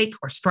Bancorp Bank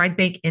or Stride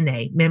Bank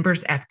NA,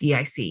 members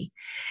FDIC.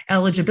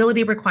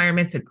 Eligibility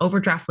requirements and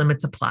overdraft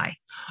limits apply.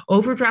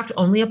 Overdraft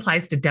only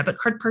applies to debit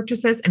card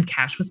purchases and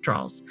cash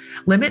withdrawals.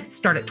 Limits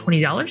start at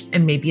 $20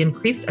 and may be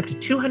increased up to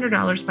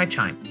 $200 by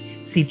Chime.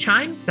 See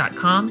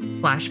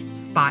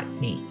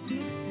chime.com/spotme.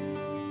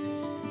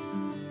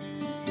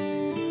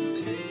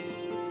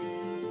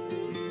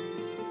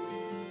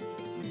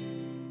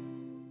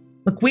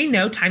 Look, we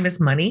know time is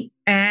money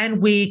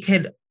and we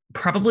could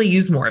probably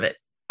use more of it.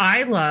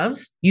 I love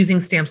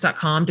using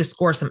stamps.com to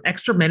score some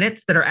extra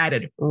minutes that are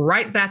added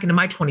right back into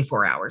my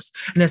 24 hours.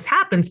 And this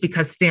happens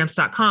because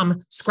stamps.com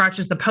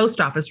scratches the post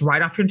office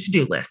right off your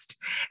to-do list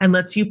and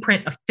lets you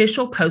print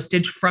official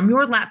postage from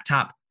your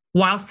laptop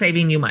while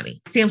saving you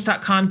money.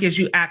 Stamps.com gives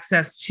you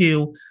access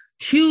to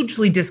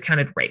hugely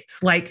discounted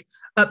rates, like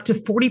up to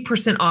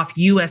 40% off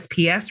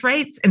USPS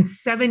rates and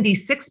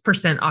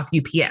 76% off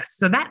UPS.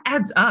 So that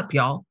adds up,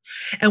 y'all.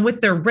 And with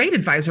their rate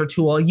advisor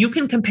tool, you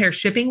can compare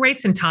shipping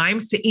rates and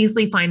times to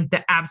easily find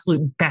the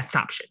absolute best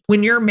option.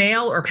 When your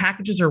mail or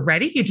packages are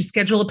ready, you just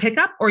schedule a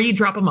pickup or you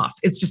drop them off.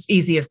 It's just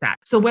easy as that.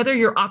 So whether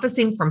you're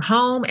officing from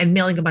home and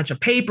mailing a bunch of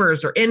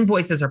papers or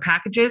invoices or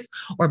packages,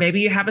 or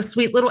maybe you have a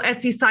sweet little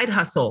Etsy side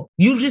hustle,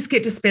 you just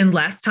get to spend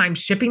less time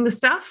shipping the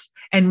stuff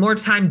and more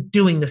time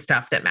doing the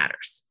stuff that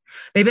matters.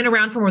 They've been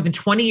around for more than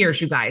 20 years,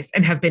 you guys,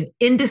 and have been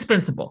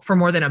indispensable for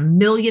more than 1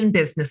 million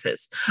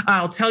businesses.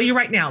 I'll tell you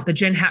right now, the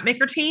Jen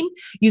Hatmaker team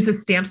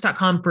uses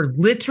stamps.com for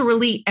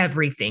literally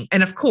everything.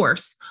 And of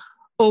course,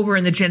 over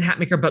in the Jen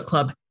Hatmaker book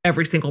club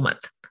every single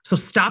month. So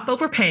stop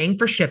overpaying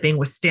for shipping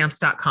with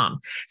stamps.com.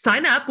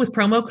 Sign up with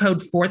promo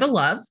code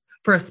FOR-THE-LOVE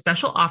for a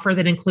special offer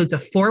that includes a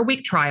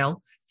 4-week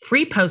trial,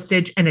 free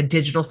postage, and a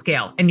digital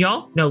scale. And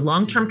y'all, no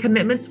long-term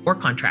commitments or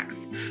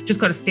contracts.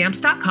 Just go to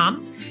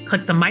stamps.com,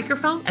 click the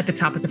microphone at the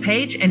top of the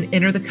page, and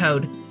enter the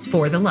code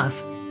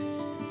FOR-THE-LOVE.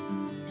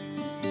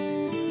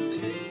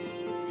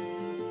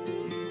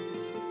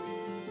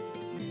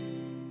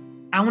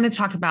 I want to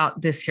talk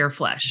about this here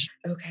flesh.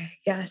 Okay.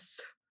 Yes.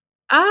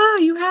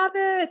 You have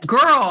it. Girl,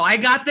 I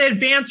got the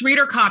advanced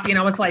reader copy and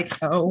I was like,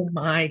 oh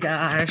my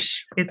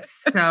gosh.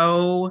 It's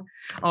so,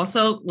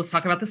 also, let's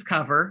talk about this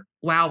cover.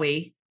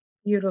 Wowie.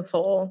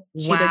 Beautiful.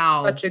 She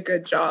Wow. did such a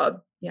good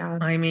job. Yeah.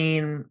 I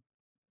mean,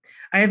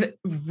 I have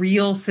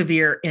real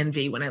severe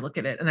envy when I look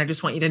at it. And I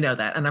just want you to know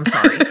that. And I'm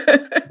sorry.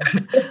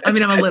 I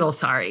mean, I'm a little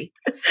sorry.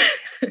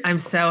 I'm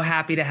so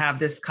happy to have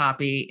this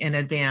copy in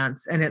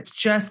advance. And it's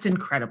just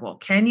incredible.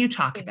 Can you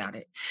talk about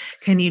it?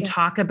 Can you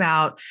talk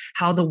about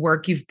how the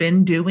work you've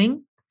been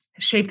doing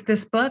shaped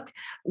this book?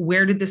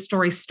 Where did this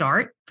story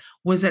start?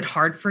 Was it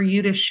hard for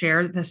you to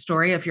share the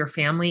story of your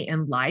family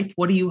and life?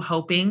 What are you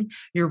hoping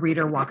your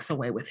reader walks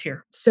away with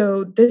here?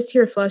 So this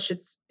here flesh,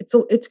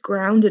 it's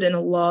grounded in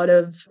a lot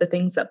of the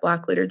things that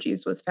Black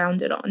liturgies was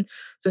founded on.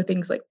 So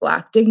things like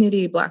Black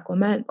dignity, Black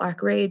lament,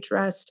 Black rage,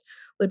 rest,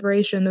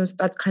 liberation.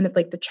 That's kind of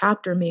like the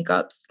chapter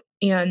makeups.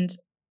 And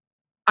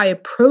I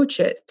approach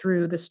it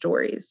through the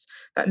stories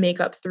that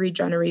make up 3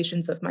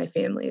 generations of my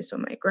family. So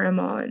my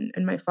grandma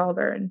and my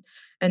father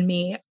and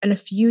me. And a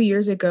few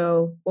years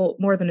ago, well,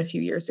 more than a few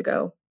years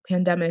ago,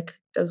 pandemic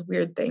does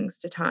weird things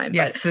to time.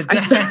 Yes, but it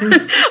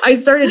does. I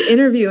started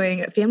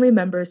interviewing family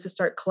members to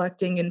start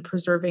collecting and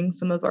preserving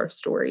some of our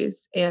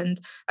stories. And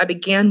I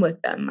began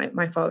with them,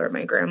 my father and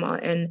my grandma.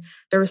 And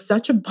there was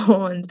such a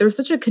bond, there was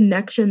such a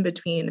connection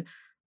between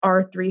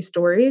our 3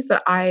 stories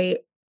that I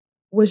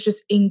was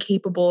just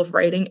incapable of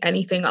writing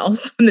anything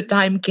else when the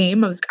time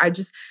came. I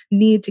just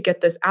need to get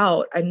this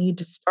out. I need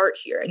to start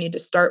here. I need to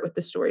start with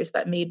the stories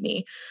that made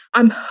me.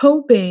 I'm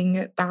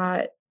hoping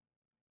that,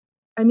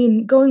 I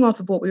mean, going off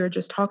of what we were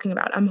just talking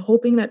about, I'm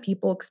hoping that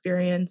people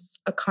experience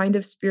a kind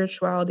of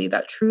spirituality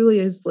that truly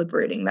is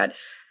liberating, that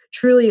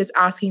truly is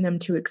asking them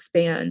to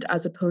expand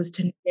as opposed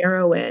to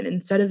narrow in,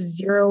 instead of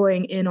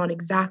zeroing in on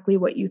exactly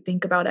what you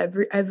think about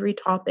every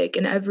topic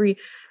and every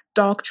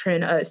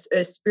doctrine, a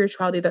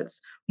spirituality that's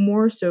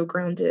more so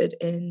grounded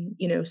in,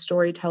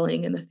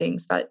 storytelling and the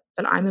things that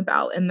I'm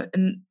about.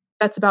 And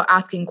that's about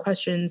asking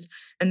questions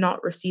and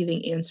not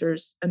receiving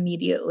answers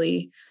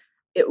immediately.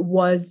 It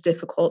was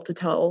difficult to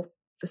tell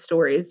the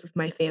stories of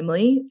my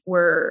family.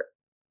 We're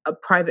a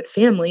private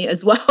family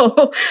as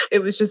well. It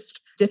was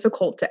just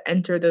difficult to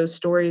enter those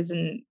stories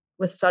and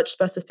with such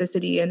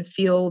specificity and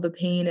feel the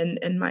pain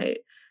and my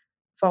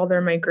father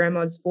and my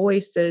grandma's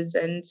voices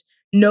and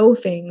know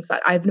things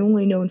that I've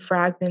only known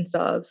fragments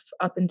of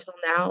up until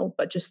now,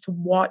 but just to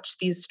watch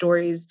these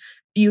stories,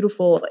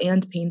 beautiful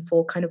and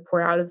painful, kind of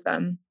pour out of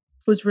them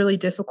was really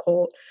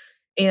difficult.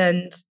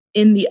 And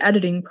in the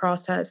editing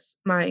process,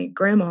 my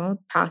grandma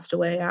passed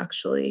away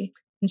actually,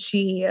 and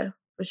she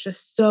was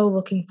just so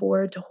looking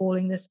forward to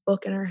holding this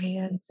book in her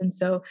hands. And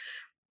so,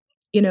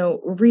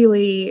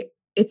 really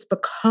it's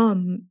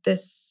become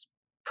this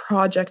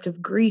project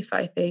of grief,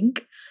 I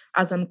think,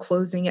 as I'm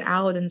closing it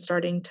out and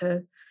starting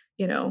to,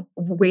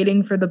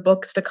 waiting for the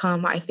books to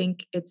come. I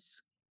think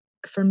it's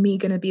for me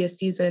going to be a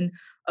season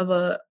of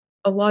a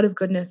lot of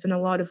goodness and a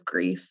lot of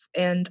grief,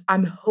 and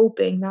I'm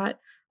hoping that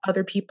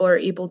other people are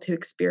able to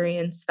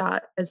experience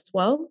that as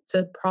well,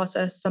 to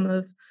process some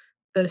of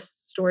the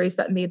stories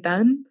that made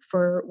them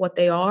for what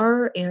they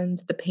are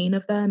and the pain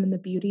of them and the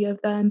beauty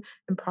of them,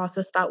 and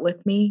process that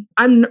with me.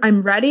 I'm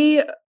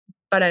ready,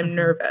 but I'm Mhm.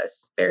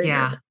 nervous, very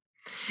Yeah.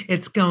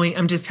 nervous.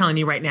 I'm just telling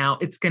you right now,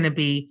 it's going to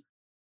be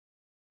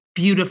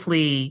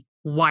beautifully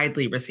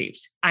widely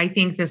received. I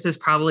think this is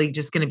probably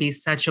just going to be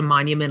such a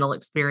monumental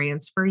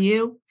experience for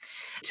you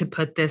to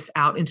put this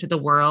out into the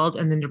world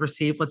and then to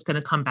receive what's going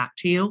to come back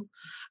to you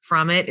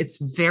from it. It's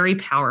very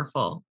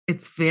powerful.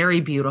 It's very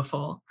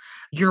beautiful.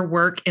 Your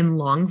work in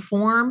long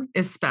form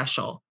is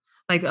special.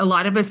 Like a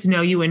lot of us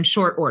know you in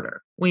short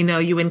order. We know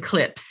you in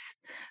clips,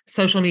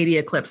 social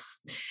media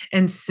clips.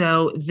 And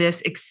so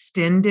this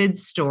extended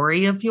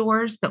story of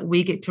yours that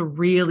we get to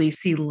really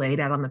see laid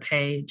out on the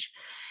page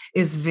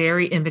is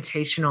very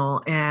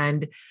invitational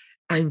and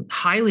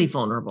highly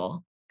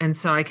vulnerable. And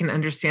so I can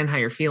understand how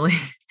you're feeling,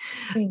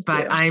 Thank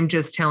but you. I'm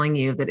just telling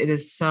you that it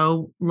is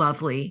so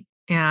lovely.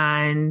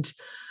 And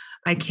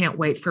I can't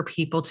wait for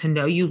people to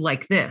know you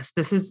like this.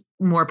 This is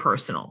more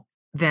personal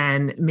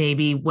than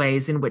maybe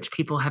ways in which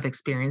people have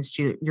experienced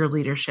your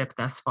leadership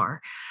thus far.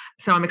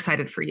 So I'm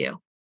excited for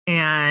you.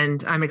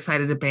 And I'm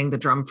excited to bang the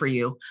drum for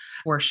you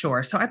for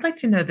sure. So I'd like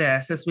to know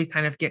this as we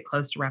kind of get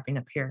close to wrapping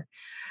up here.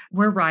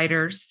 We're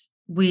writers.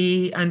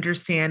 We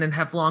understand and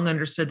have long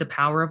understood the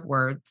power of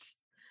words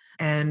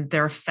and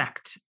their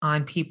effect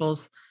on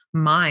people's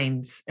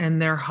minds and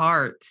their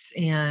hearts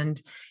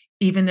and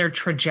even their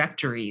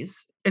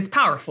trajectories. It's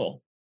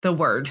powerful, the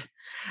word.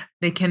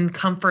 They can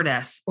comfort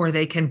us or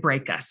they can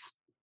break us.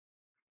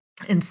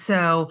 And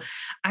so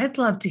I'd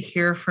love to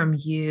hear from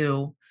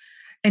you.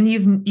 And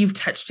you've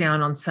touched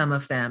down on some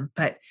of them,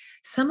 but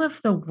some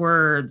of the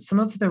words, some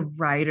of the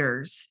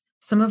writers,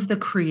 some of the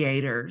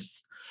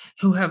creators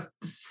who have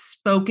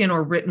spoken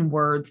or written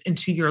words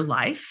into your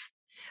life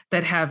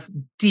that have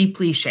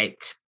deeply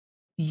shaped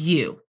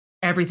you,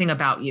 everything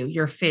about you,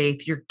 your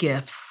faith, your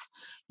gifts,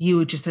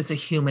 you just as a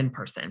human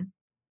person.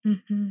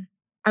 Mhm.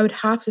 I would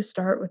have to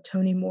start with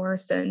Toni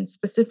Morrison,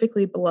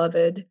 specifically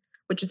Beloved,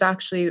 which is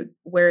actually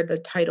where the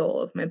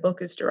title of my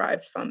book is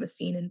derived from, a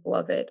scene in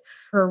Beloved.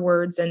 Her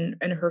words and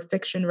her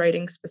fiction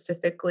writing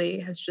specifically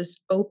has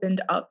just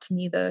opened up to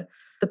me the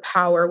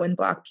power when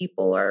Black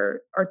people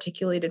are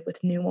articulated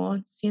with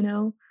nuance,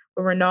 where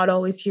we're not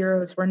always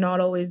heroes, we're not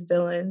always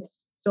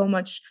villains. So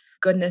much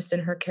goodness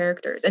in her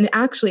characters. And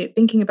actually,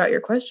 thinking about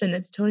your question,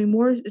 it's Toni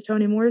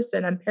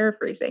Morrison, I'm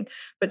paraphrasing,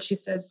 but she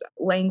says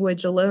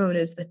language alone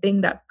is the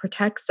thing that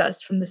protects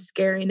us from the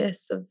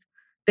scariness of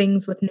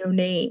things with no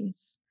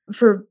names.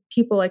 For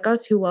people like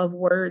us who love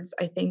words,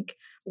 I think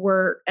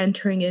we're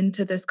entering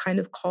into this kind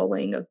of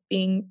calling of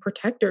being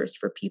protectors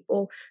for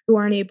people who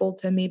aren't able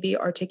to maybe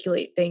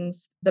articulate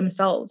things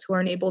themselves, who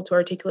aren't able to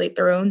articulate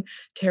their own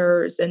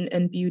terrors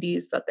and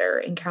beauties that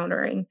they're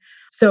encountering.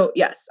 So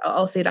yes,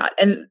 I'll say that.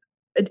 And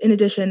in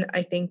addition,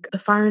 I think The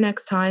Fire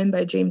Next Time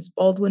by James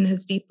Baldwin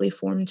has deeply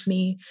formed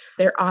me.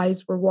 Their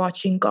Eyes Were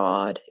Watching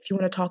God. If you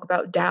want to talk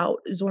about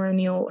doubt, Zora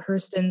Neale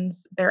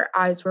Hurston's Their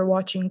Eyes Were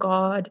Watching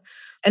God.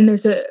 And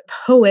there's a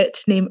poet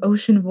named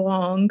Ocean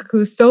Vuong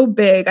who's so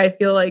big, I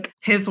feel like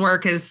His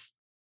work is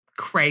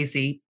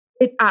crazy,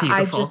 I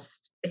beautiful.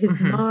 just his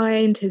Mhm.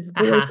 mind, his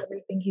voice, Uh-huh.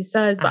 everything he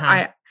says, but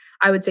Uh-huh.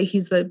 I would say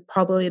he's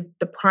probably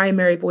the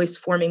primary voice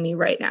forming me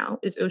right now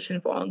is Ocean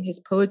Vuong, his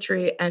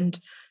poetry and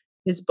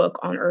his book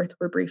On Earth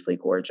We're Briefly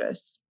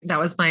Gorgeous. That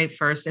was my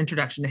first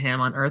introduction to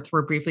him. On Earth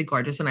We're Briefly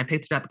Gorgeous, and I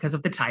picked it up because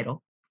of the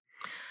title.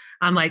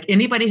 I'm like,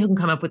 anybody who can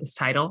come up with this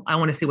title, I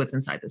want to see what's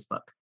inside this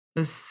book.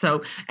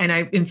 So, and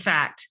in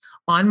fact,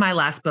 on my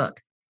last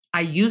book, I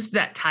used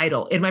that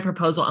title in my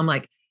proposal. I'm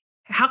like,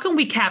 how can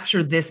we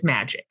capture this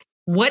magic?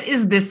 What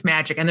is this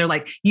magic? And they're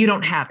like, you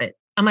don't have it.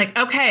 I'm like,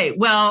 okay,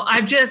 well,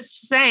 I'm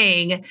just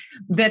saying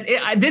that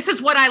this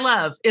is what I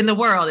love in the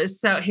world. Is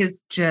so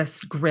his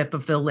just grip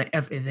of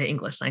the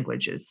English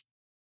language is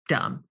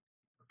dumb.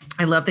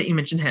 I love that you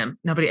mentioned him.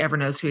 Nobody ever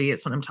knows who he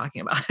is when I'm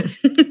talking about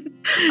it.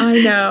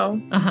 I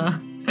know. Uh-huh.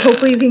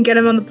 Hopefully you can get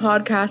him on the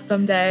podcast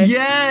someday.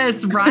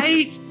 Yes,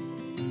 right?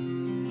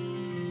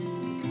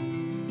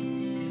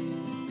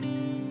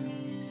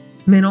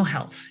 Mental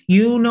health.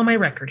 You know my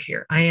record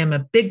here. I am a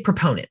big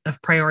proponent of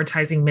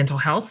prioritizing mental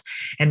health,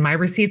 and my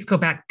receipts go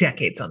back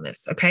decades on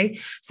this. Okay.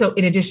 So,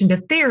 in addition to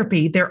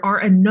therapy, there are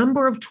a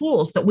number of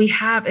tools that we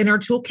have in our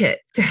toolkit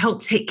to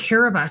help take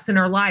care of us in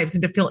our lives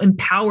and to feel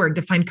empowered,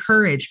 to find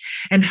courage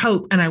and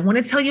hope. And I want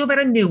to tell you about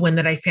a new one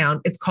that I found.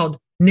 It's called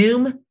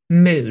Noom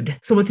Mood.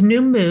 So with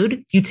New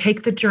Mood, you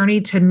take the journey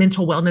to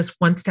mental wellness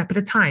one step at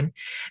a time.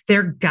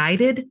 Their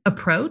guided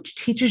approach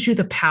teaches you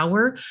the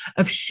power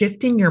of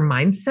shifting your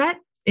mindset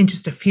in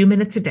just a few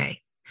minutes a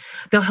day.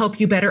 They'll help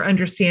you better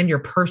understand your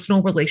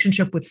personal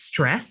relationship with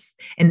stress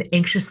and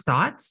anxious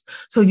thoughts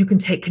so you can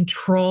take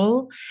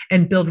control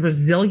and build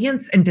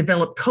resilience and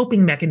develop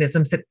coping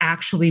mechanisms that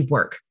actually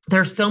work.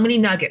 There are so many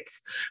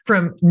nuggets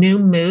from New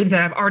Mood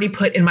that I've already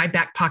put in my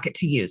back pocket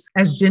to use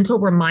as gentle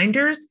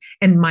reminders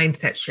and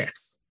mindset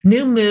shifts.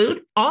 New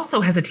Mood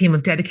also has a team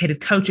of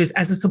dedicated coaches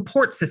as a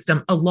support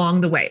system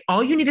along the way.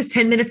 All you need is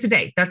 10 minutes a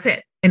day. That's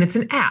it. And it's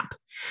an app.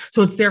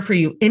 So it's there for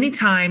you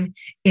anytime,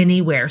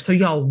 anywhere. So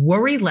y'all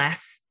worry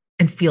less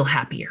and feel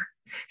happier.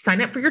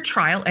 Sign up for your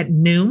trial at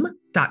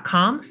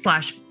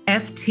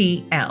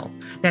noom.com/FTL.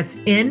 That's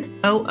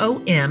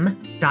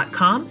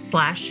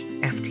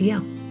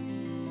NOOM.com/FTL.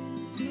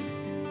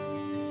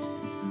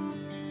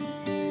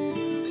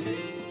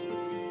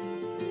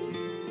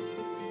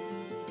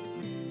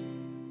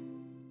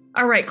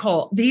 All right,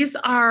 Cole, these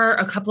are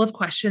a couple of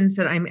questions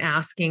that I'm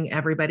asking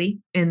everybody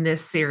in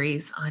this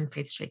series on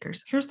Faith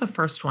Shakers. Here's the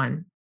first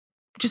one.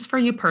 Just for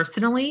you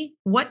personally,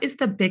 what is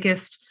the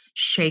biggest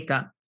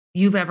shakeup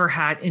you've ever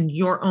had in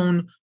your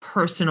own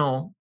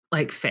personal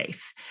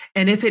faith?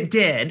 And if it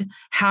did,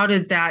 how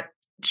did that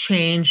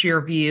change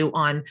your view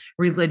on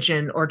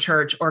religion or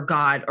church or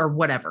God or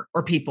whatever,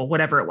 or people,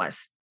 whatever it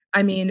was?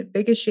 I mean,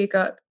 biggest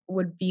shakeup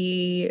would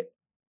be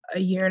a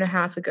year and a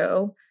half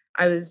ago.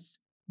 I was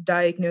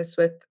diagnosed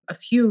with a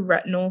few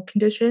retinal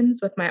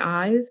conditions with my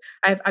eyes.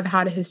 I've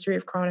had a history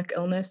of chronic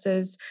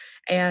illnesses,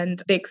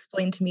 and they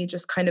explained to me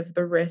just kind of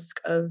the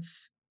risk of,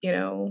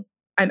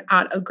 I'm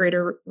at a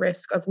greater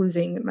risk of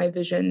losing my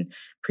vision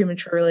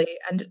prematurely.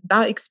 And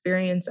that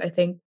experience, I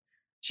think,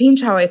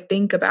 changed how I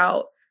think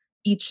about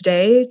each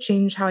day,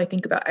 changed how I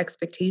think about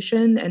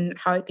expectation and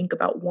how I think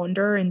about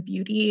wonder and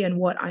beauty and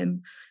what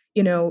I'm,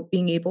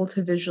 being able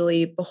to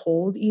visually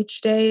behold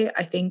each day.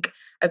 I think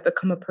I've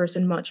become a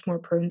person much more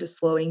prone to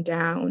slowing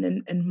down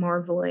and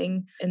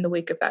marveling in the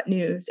wake of that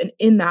news. And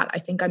in that, I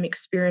think I'm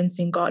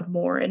experiencing God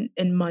more in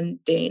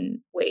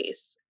mundane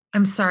ways.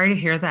 I'm sorry to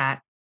hear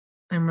that.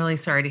 I'm really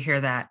sorry to hear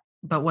that.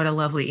 But what a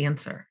lovely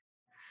answer.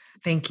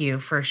 Thank you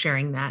for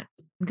sharing that.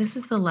 This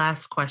is the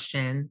last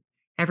question.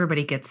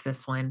 Everybody gets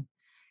this one.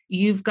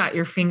 You've got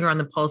your finger on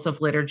the pulse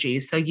of liturgy.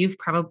 So you've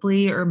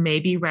probably or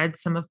maybe read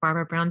some of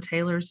Barbara Brown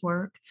Taylor's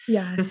work.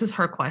 Yes. This is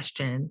her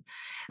question.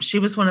 She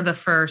was one of the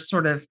first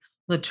sort of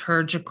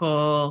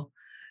liturgical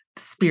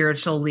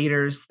spiritual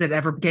leaders that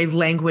ever gave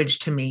language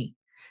to me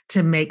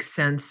to make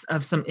sense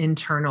of some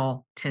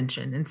internal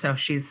tension. And so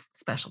she's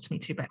special to me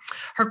too. But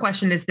her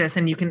question is this,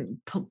 and you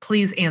can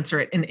please answer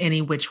it in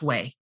any which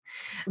way.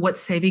 What's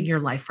saving your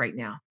life right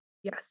now?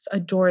 Yes,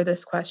 adore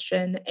this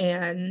question.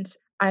 And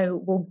I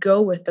will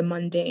go with the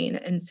mundane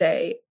and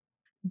say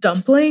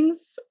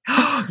dumplings.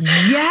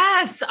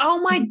 Yes. Oh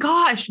my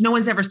gosh. No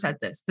one's ever said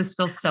this. This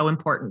feels so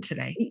important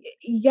today.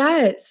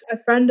 Yes. A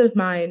friend of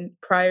mine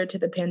prior to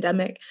the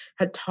pandemic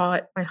had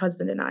taught my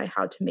husband and I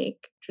how to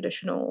make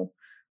traditional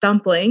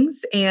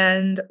dumplings,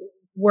 and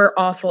we're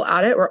awful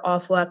at it. We're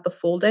awful at the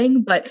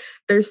folding, but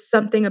there's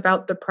something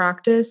about the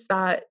practice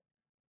that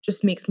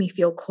just makes me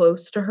feel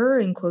close to her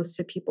and close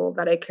to people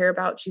that I care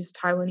about. She's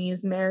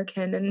Taiwanese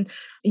American. And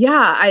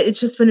yeah, it's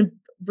just been a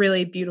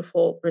really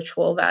beautiful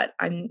ritual that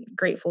I'm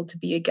grateful to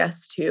be a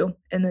guest to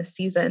in this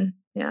season.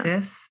 Yeah.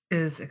 This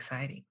is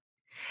exciting.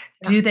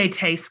 Yeah. Do they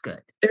taste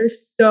good? They're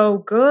so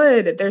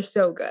good. They're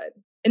so good.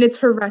 And it's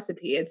her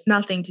recipe. It's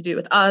nothing to do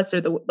with us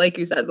or like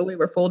you said, the way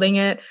we're folding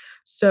it.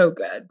 So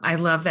good. I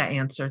love that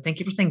answer. Thank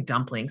you for saying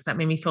dumplings. That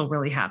made me feel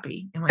really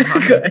happy in my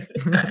heart.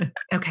 Good.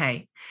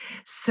 Okay.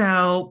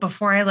 So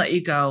before I let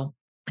you go,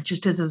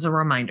 just as a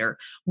reminder,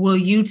 will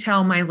you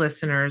tell my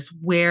listeners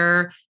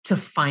where to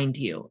find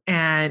you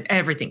and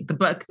everything, the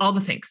book, all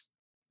the things?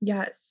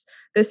 Yes.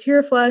 This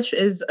Here Flesh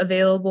is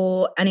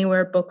available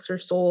anywhere books are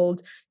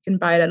sold. You can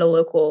buy it at a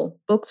local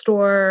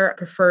bookstore,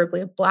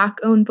 preferably a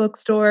Black-owned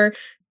bookstore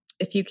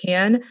if you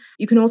can.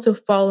 You can also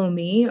follow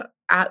me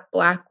at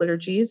Black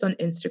Liturgies on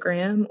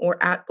Instagram or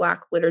at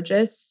Black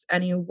Liturgists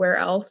anywhere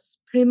else,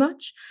 pretty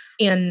much.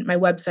 And my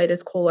website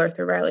is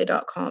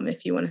colearthurriley.com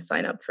if you want to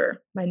sign up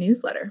for my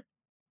newsletter.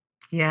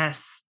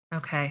 Yes.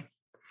 Okay.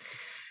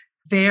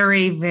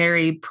 Very,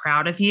 very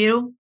proud of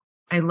you.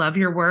 I love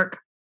your work.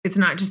 It's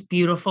not just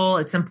beautiful,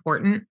 it's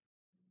important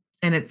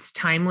and it's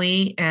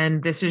timely,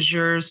 and this is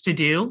yours to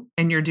do,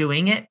 and you're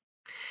doing it.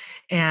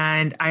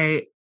 And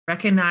I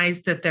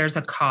recognize that there's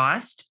a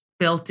cost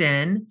built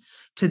in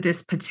to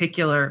this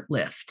particular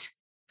lift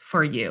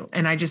for you.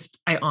 And I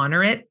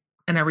honor it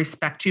and I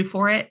respect you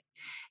for it.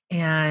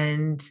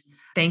 And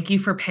thank you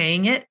for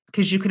paying it,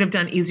 because you could have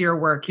done easier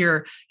work.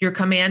 Your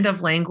command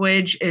of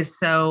language is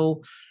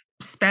so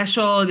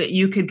special that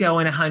you could go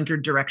in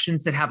 100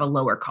 directions that have a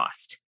lower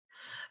cost.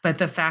 But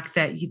the fact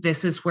that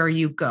this is where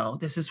you go,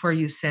 this is where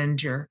you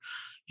send your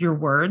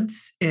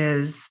words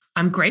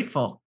I'm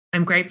grateful.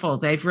 I'm grateful.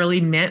 They've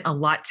really meant a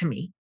lot to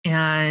me.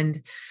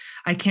 And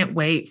I can't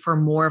wait for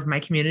more of my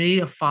community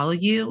to follow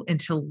you and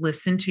to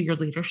listen to your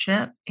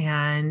leadership.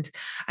 And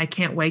I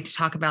can't wait to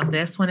talk about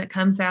this when it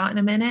comes out in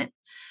a minute.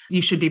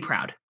 You should be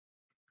proud.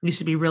 You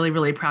should be really,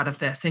 really proud of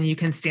this. And you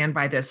can stand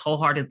by this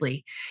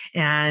wholeheartedly.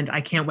 And I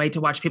can't wait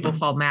to watch people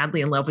fall madly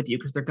in love with you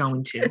because they're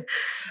going to.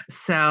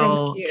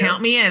 So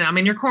count me in. I'm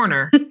in your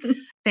corner.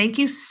 Thank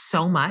you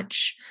so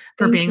much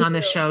for being on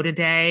the show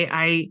today.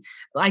 I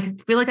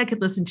feel like I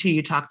could listen to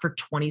you talk for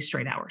 20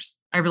 straight hours.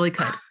 I really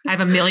could. I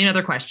have a million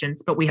other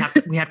questions, but we have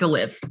to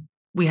live.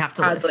 We have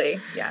to live. Sadly,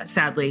 yes.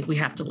 Sadly, we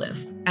have to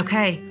live.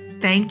 Okay.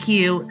 Thank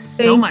you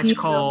so much,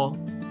 Cole.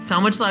 So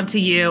much love to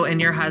you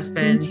and your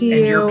husband and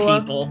your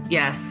people.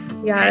 Yes.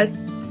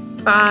 Yes.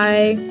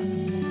 Bye.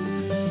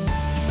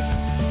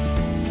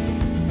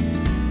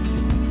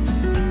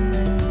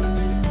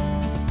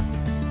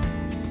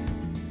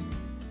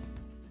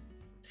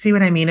 See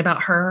what I mean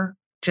about her?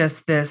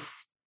 Just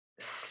this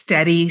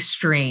steady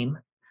stream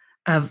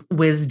of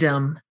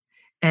wisdom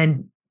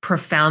and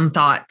profound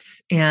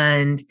thoughts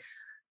and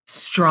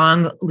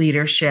strong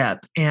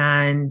leadership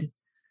and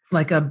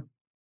like a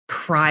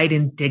pride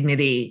and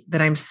dignity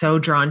that I'm so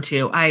drawn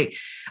to. I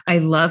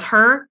love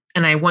her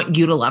and I want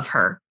you to love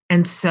her.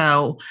 And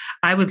so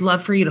I would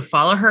love for you to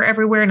follow her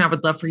everywhere. And I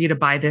would love for you to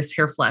buy this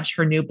Here Flesh,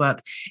 her new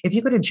book. If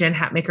you go to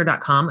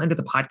jenhatmaker.com under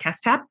the podcast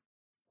tab,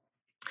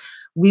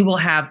 we will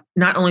have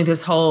not only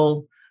this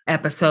whole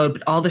episode,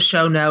 but all the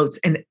show notes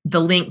and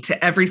the link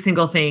to every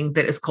single thing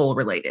that is Cole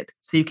related.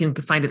 So you can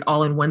find it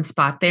all in one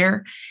spot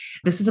there.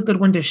 This is a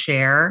good one to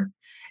share.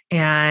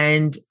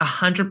 And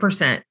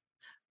 100%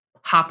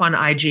 hop on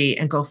IG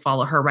and go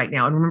follow her right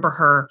now. And remember,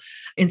 her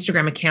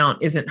Instagram account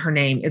isn't her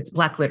name, it's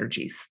Black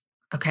Liturgies.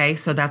 Okay.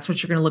 So that's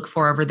what you're going to look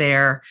for over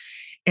there.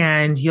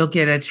 And you'll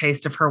get a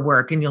taste of her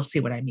work and you'll see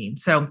what I mean.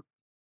 So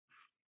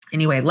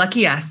anyway,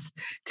 lucky us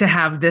to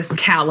have this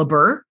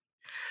caliber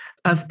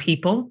of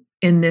people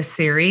in this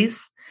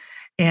series.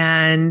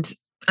 And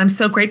I'm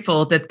so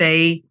grateful that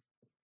they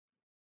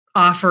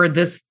offer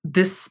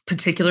this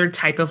particular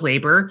type of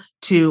labor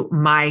to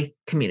my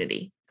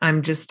community.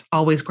 I'm just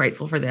always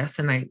grateful for this,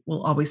 and I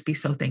will always be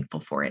so thankful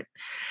for it.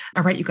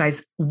 All right, you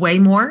guys, way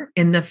more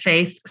in the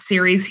faith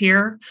series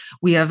here.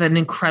 We have an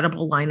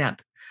incredible lineup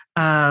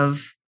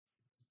of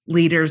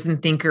leaders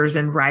and thinkers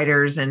and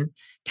writers and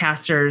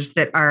pastors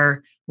that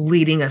are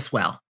leading us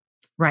well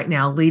right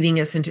now, leading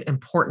us into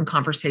important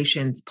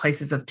conversations,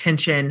 places of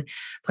tension,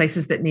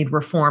 places that need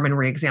reform and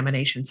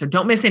reexamination. So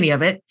don't miss any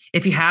of it.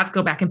 If you have,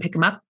 go back and pick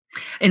them up.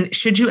 And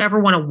should you ever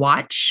want to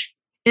watch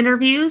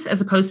interviews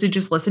as opposed to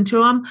just listen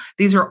to them,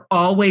 these are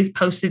always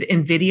posted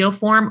in video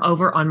form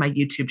over on my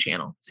YouTube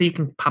channel. So you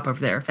can pop over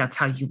there if that's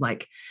how you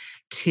like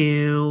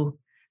to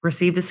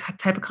receive this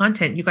type of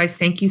content. You guys,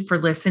 thank you for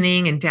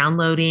listening and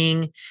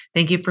downloading.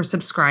 Thank you for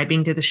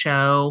subscribing to the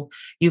show.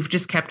 You've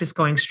just kept us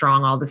going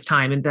strong all this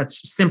time, and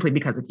that's simply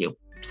because of you.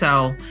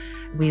 So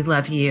we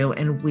love you,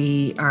 and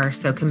we are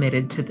so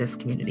committed to this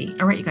community.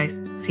 All right, you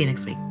guys, see you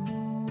next week.